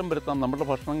ശീലങ്ങളിലൊരു മാറ്റം വരുത്താം. നമ്മുടെ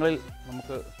ഭക്ഷണങ്ങളിൽ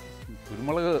നമുക്ക്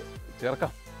കുരുമുളക്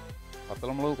ചേർക്കാം,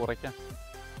 വത്തളമുളക് കുറയ്ക്കാം.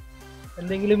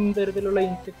 എന്തെങ്കിലും തരത്തിലുള്ള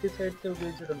ഇൻസെക്ടിസൈഡ്സ്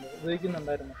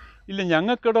ഉപയോഗിക്കുന്നുണ്ടായിരുന്നു? ഇല്ല,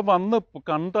 ഞങ്ങൾക്കിവിടെ വന്ന്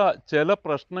കണ്ട ചില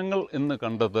പ്രശ്നങ്ങൾ എന്ന്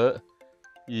കണ്ടത്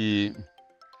ഈ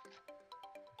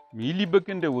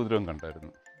മീലിബഗിൻ്റെ ഉപദ്രവം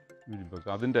കണ്ടായിരുന്നു.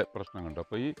 മീലിബഗ് അതിൻ്റെ പ്രശ്നം കണ്ടു.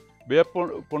 അപ്പോൾ ഈ വേപ്പ്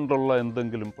കൊണ്ടുള്ള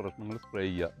എന്തെങ്കിലും പ്രശ്നങ്ങൾ സ്പ്രേ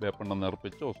ചെയ്യുക. വേപ്പെണ്ണ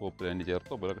നിറപ്പിച്ചോ സോപ്പ് അതിന്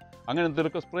ചേർത്തോ അങ്ങനെ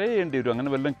എന്തെങ്കിലുമൊക്കെ സ്പ്രേ ചെയ്യേണ്ടി വരും.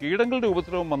 അങ്ങനെ വല്ലതും കീടങ്ങളുടെ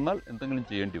ഉപദ്രവം വന്നാൽ എന്തെങ്കിലും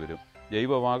ചെയ്യേണ്ടി വരും.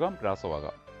 ജൈവമാകാം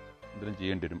രാസമാകാം, എന്തെങ്കിലും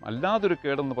ചെയ്യേണ്ടി വരും. അല്ലാതൊരു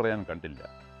കേടെന്ന് പറയാൻ കണ്ടില്ല.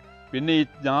 പിന്നെ ഈ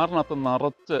ജാറിനകത്ത്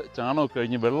നിറച്ച് ചാണകമൊക്കെ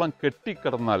കഴിഞ്ഞ് വെള്ളം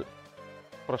കെട്ടിക്കിടന്നാൽ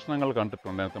പ്രശ്നങ്ങൾ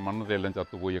കണ്ടിട്ടുണ്ട്. അതിനകത്ത് മണ്ണരെല്ലാം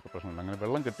ചത്തുപോയൊക്കെ പ്രശ്നമുണ്ട്. അങ്ങനെ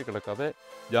വെള്ളം കെട്ടിക്കിടക്കാതെ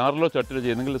ജാറിലോ ചട്ടിലോ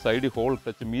ചെയ്യുന്നെങ്കിൽ സൈഡിൽ ഹോൾ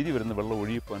ടച്ച് മീതി വരുന്ന വെള്ളം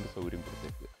ഒഴുകിപ്പോകാൻ സൗകര്യം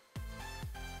കൊടുത്തേക്ക്.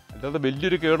 അല്ലാതെ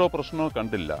വലിയൊരു കേടോ പ്രശ്നമോ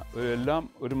കണ്ടില്ല. എല്ലാം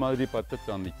ഒരുമാതിരി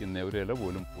പച്ചച്ചാ നിൽക്കുന്ന ഒരു ഇല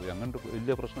പോലും പോയി. അങ്ങനത്തെ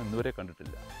വലിയ പ്രശ്നം ഇന്നുവരെ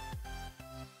കണ്ടിട്ടില്ല.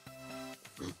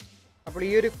 അപ്പോൾ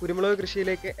ഈ ഒരു കുരുമുളക്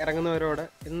കൃഷിയിലേക്ക് ഇറങ്ങുന്നവരോട്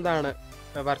എന്താണ്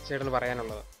വർക്കിച്ചേട്ടന്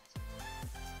പറയാനുള്ളത്?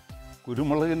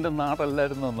 കുരുമുളകിൻ്റെ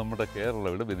നാടല്ലായിരുന്നു നമ്മുടെ കേരളം.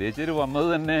 ഇവിടെ വിദേശീയർ വന്നത്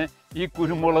തന്നെ ഈ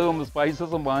കുരുമുളകും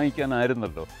സ്പൈസസും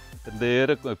വാങ്ങിക്കാനായിരുന്നല്ലോ.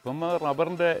 ഇപ്പം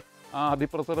റബ്ബറിൻ്റെ ആ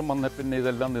അതിപ്രസരം വന്ന പിന്നെ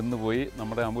ഇതെല്ലാം നിന്നുപോയി.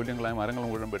 നമ്മുടെ അമൂല്യങ്ങളായ മരങ്ങൾ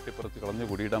മുഴുവൻ വെട്ടിപ്പറിച്ച് കളഞ്ഞ്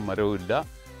കുടിയിടാൻ മരവും ഇല്ല.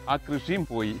 ആ കൃഷിയും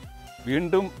പോയി.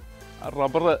 വീണ്ടും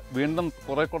റബ്ബർ വീണ്ടും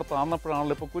കുറേ കൂടെ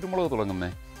താഴ്ന്നപ്പോഴാണല്ലോ ഇപ്പോൾ കുരുമുളക്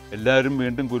തുടങ്ങുന്നത്. എല്ലാവരും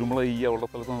വീണ്ടും കുരുമുളക് ചെയ്യുക, ഉള്ള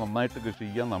സ്ഥലത്ത് നന്നായിട്ട് കൃഷി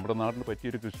ചെയ്യുക. നമ്മുടെ നാടിന്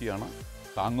പറ്റിയൊരു കൃഷിയാണ്.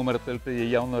 താങ്ങുമരത്തിലിട്ട്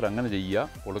ചെയ്യാവുന്നവർ അങ്ങനെ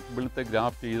ചെയ്യുക. കൊളുക്കുമ്പിളത്തെ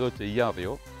ഗ്രാഫ്റ്റ് ചെയ്തോ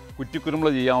ചെയ്യാതെയോ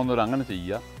കുറ്റിക്കുരുമുളക് ചെയ്യാവുന്നവർ അങ്ങനെ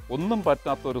ചെയ്യുക. ഒന്നും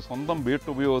പറ്റാത്തവർ സ്വന്തം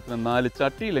വീട്ടുപയോഗത്തിന് 4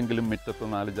 ചട്ടിയിലെങ്കിലും മുറ്റത്ത്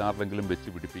 4 ജാറിലെങ്കിലും വെച്ച്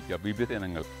പിടിപ്പിക്കുക. വിവിധ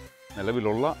ഇനങ്ങൾ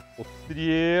നിലവിലുള്ള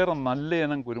ഒത്തിരിയേറെ നല്ല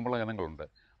ഇനം കുരുമുളക് ഇനങ്ങളുണ്ട്.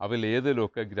 അവയിൽ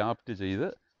ഏതെങ്കിലുമൊക്കെ ഗ്രാഫ്റ്റ് ചെയ്ത്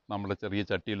നമ്മുടെ ചെറിയ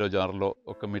ചട്ടിയിലോ ജാറിലോ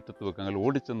ഒക്കെ മുറ്റത്ത് വെക്കുക.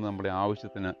 ഓടിച്ചെന്ന് നമ്മുടെ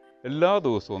ആവശ്യത്തിന് എല്ലാ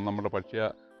ദിവസവും നമ്മുടെ ഭക്ഷ്യ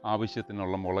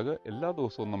ആവശ്യത്തിനുള്ള മുളക് എല്ലാ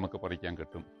ദിവസവും നമുക്ക് പറിക്കാൻ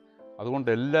കിട്ടും. അതുകൊണ്ട്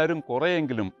എല്ലാവരും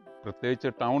കുറേയെങ്കിലും, പ്രത്യേകിച്ച്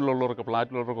ടൗണിലുള്ളവർക്ക്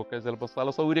ഫ്ലാറ്റിലുള്ളവർക്കൊക്കെ ചിലപ്പോൾ സ്ഥല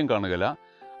സൗകര്യം കാണുകയില്ല.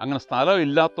 അങ്ങനെ സ്ഥലം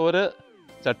ഇല്ലാത്തവർ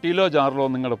ചട്ടിയിലോ ജാറിലോ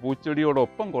നിങ്ങളുടെ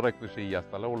പൂച്ചെടിയോടൊപ്പം കുറേ കൃഷി ചെയ്യുക.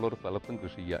 സ്ഥലമുള്ളവർ സ്ഥലത്തും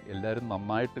കൃഷി ചെയ്യുക. എല്ലാവരും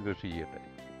നന്നായിട്ട് കൃഷി ചെയ്യട്ടെ.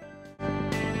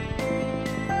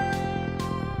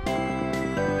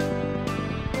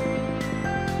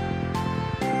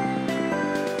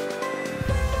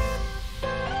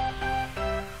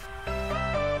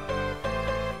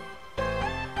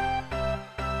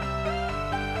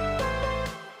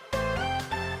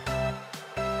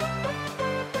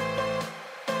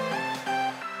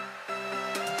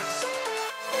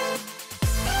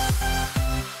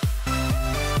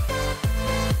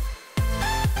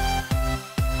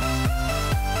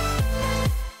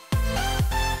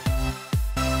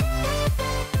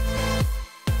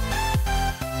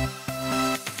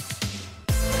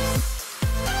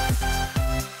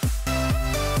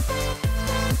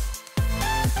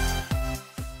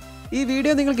 ഈ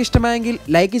വീഡിയോ നിങ്ങൾക്ക് ഇഷ്ടമായെങ്കിൽ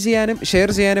ലൈക്ക് ചെയ്യാനും ഷെയർ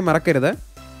ചെയ്യാനും മറക്കരുത്.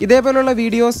 ഇതേപോലുള്ള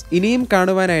വീഡിയോസ് ഇനിയും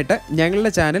കാണുവാനായിട്ട്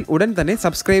ഞങ്ങളുടെ ചാനൽ ഉടൻ തന്നെ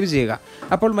സബ്സ്ക്രൈബ് ചെയ്യുക.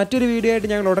 അപ്പോൾ മറ്റൊരു വീഡിയോ ആയിട്ട്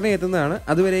ഞങ്ങൾ ഉടനെ എത്തുന്നതാണ്.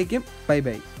 അതുവരേക്കും ബൈ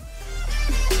ബൈ.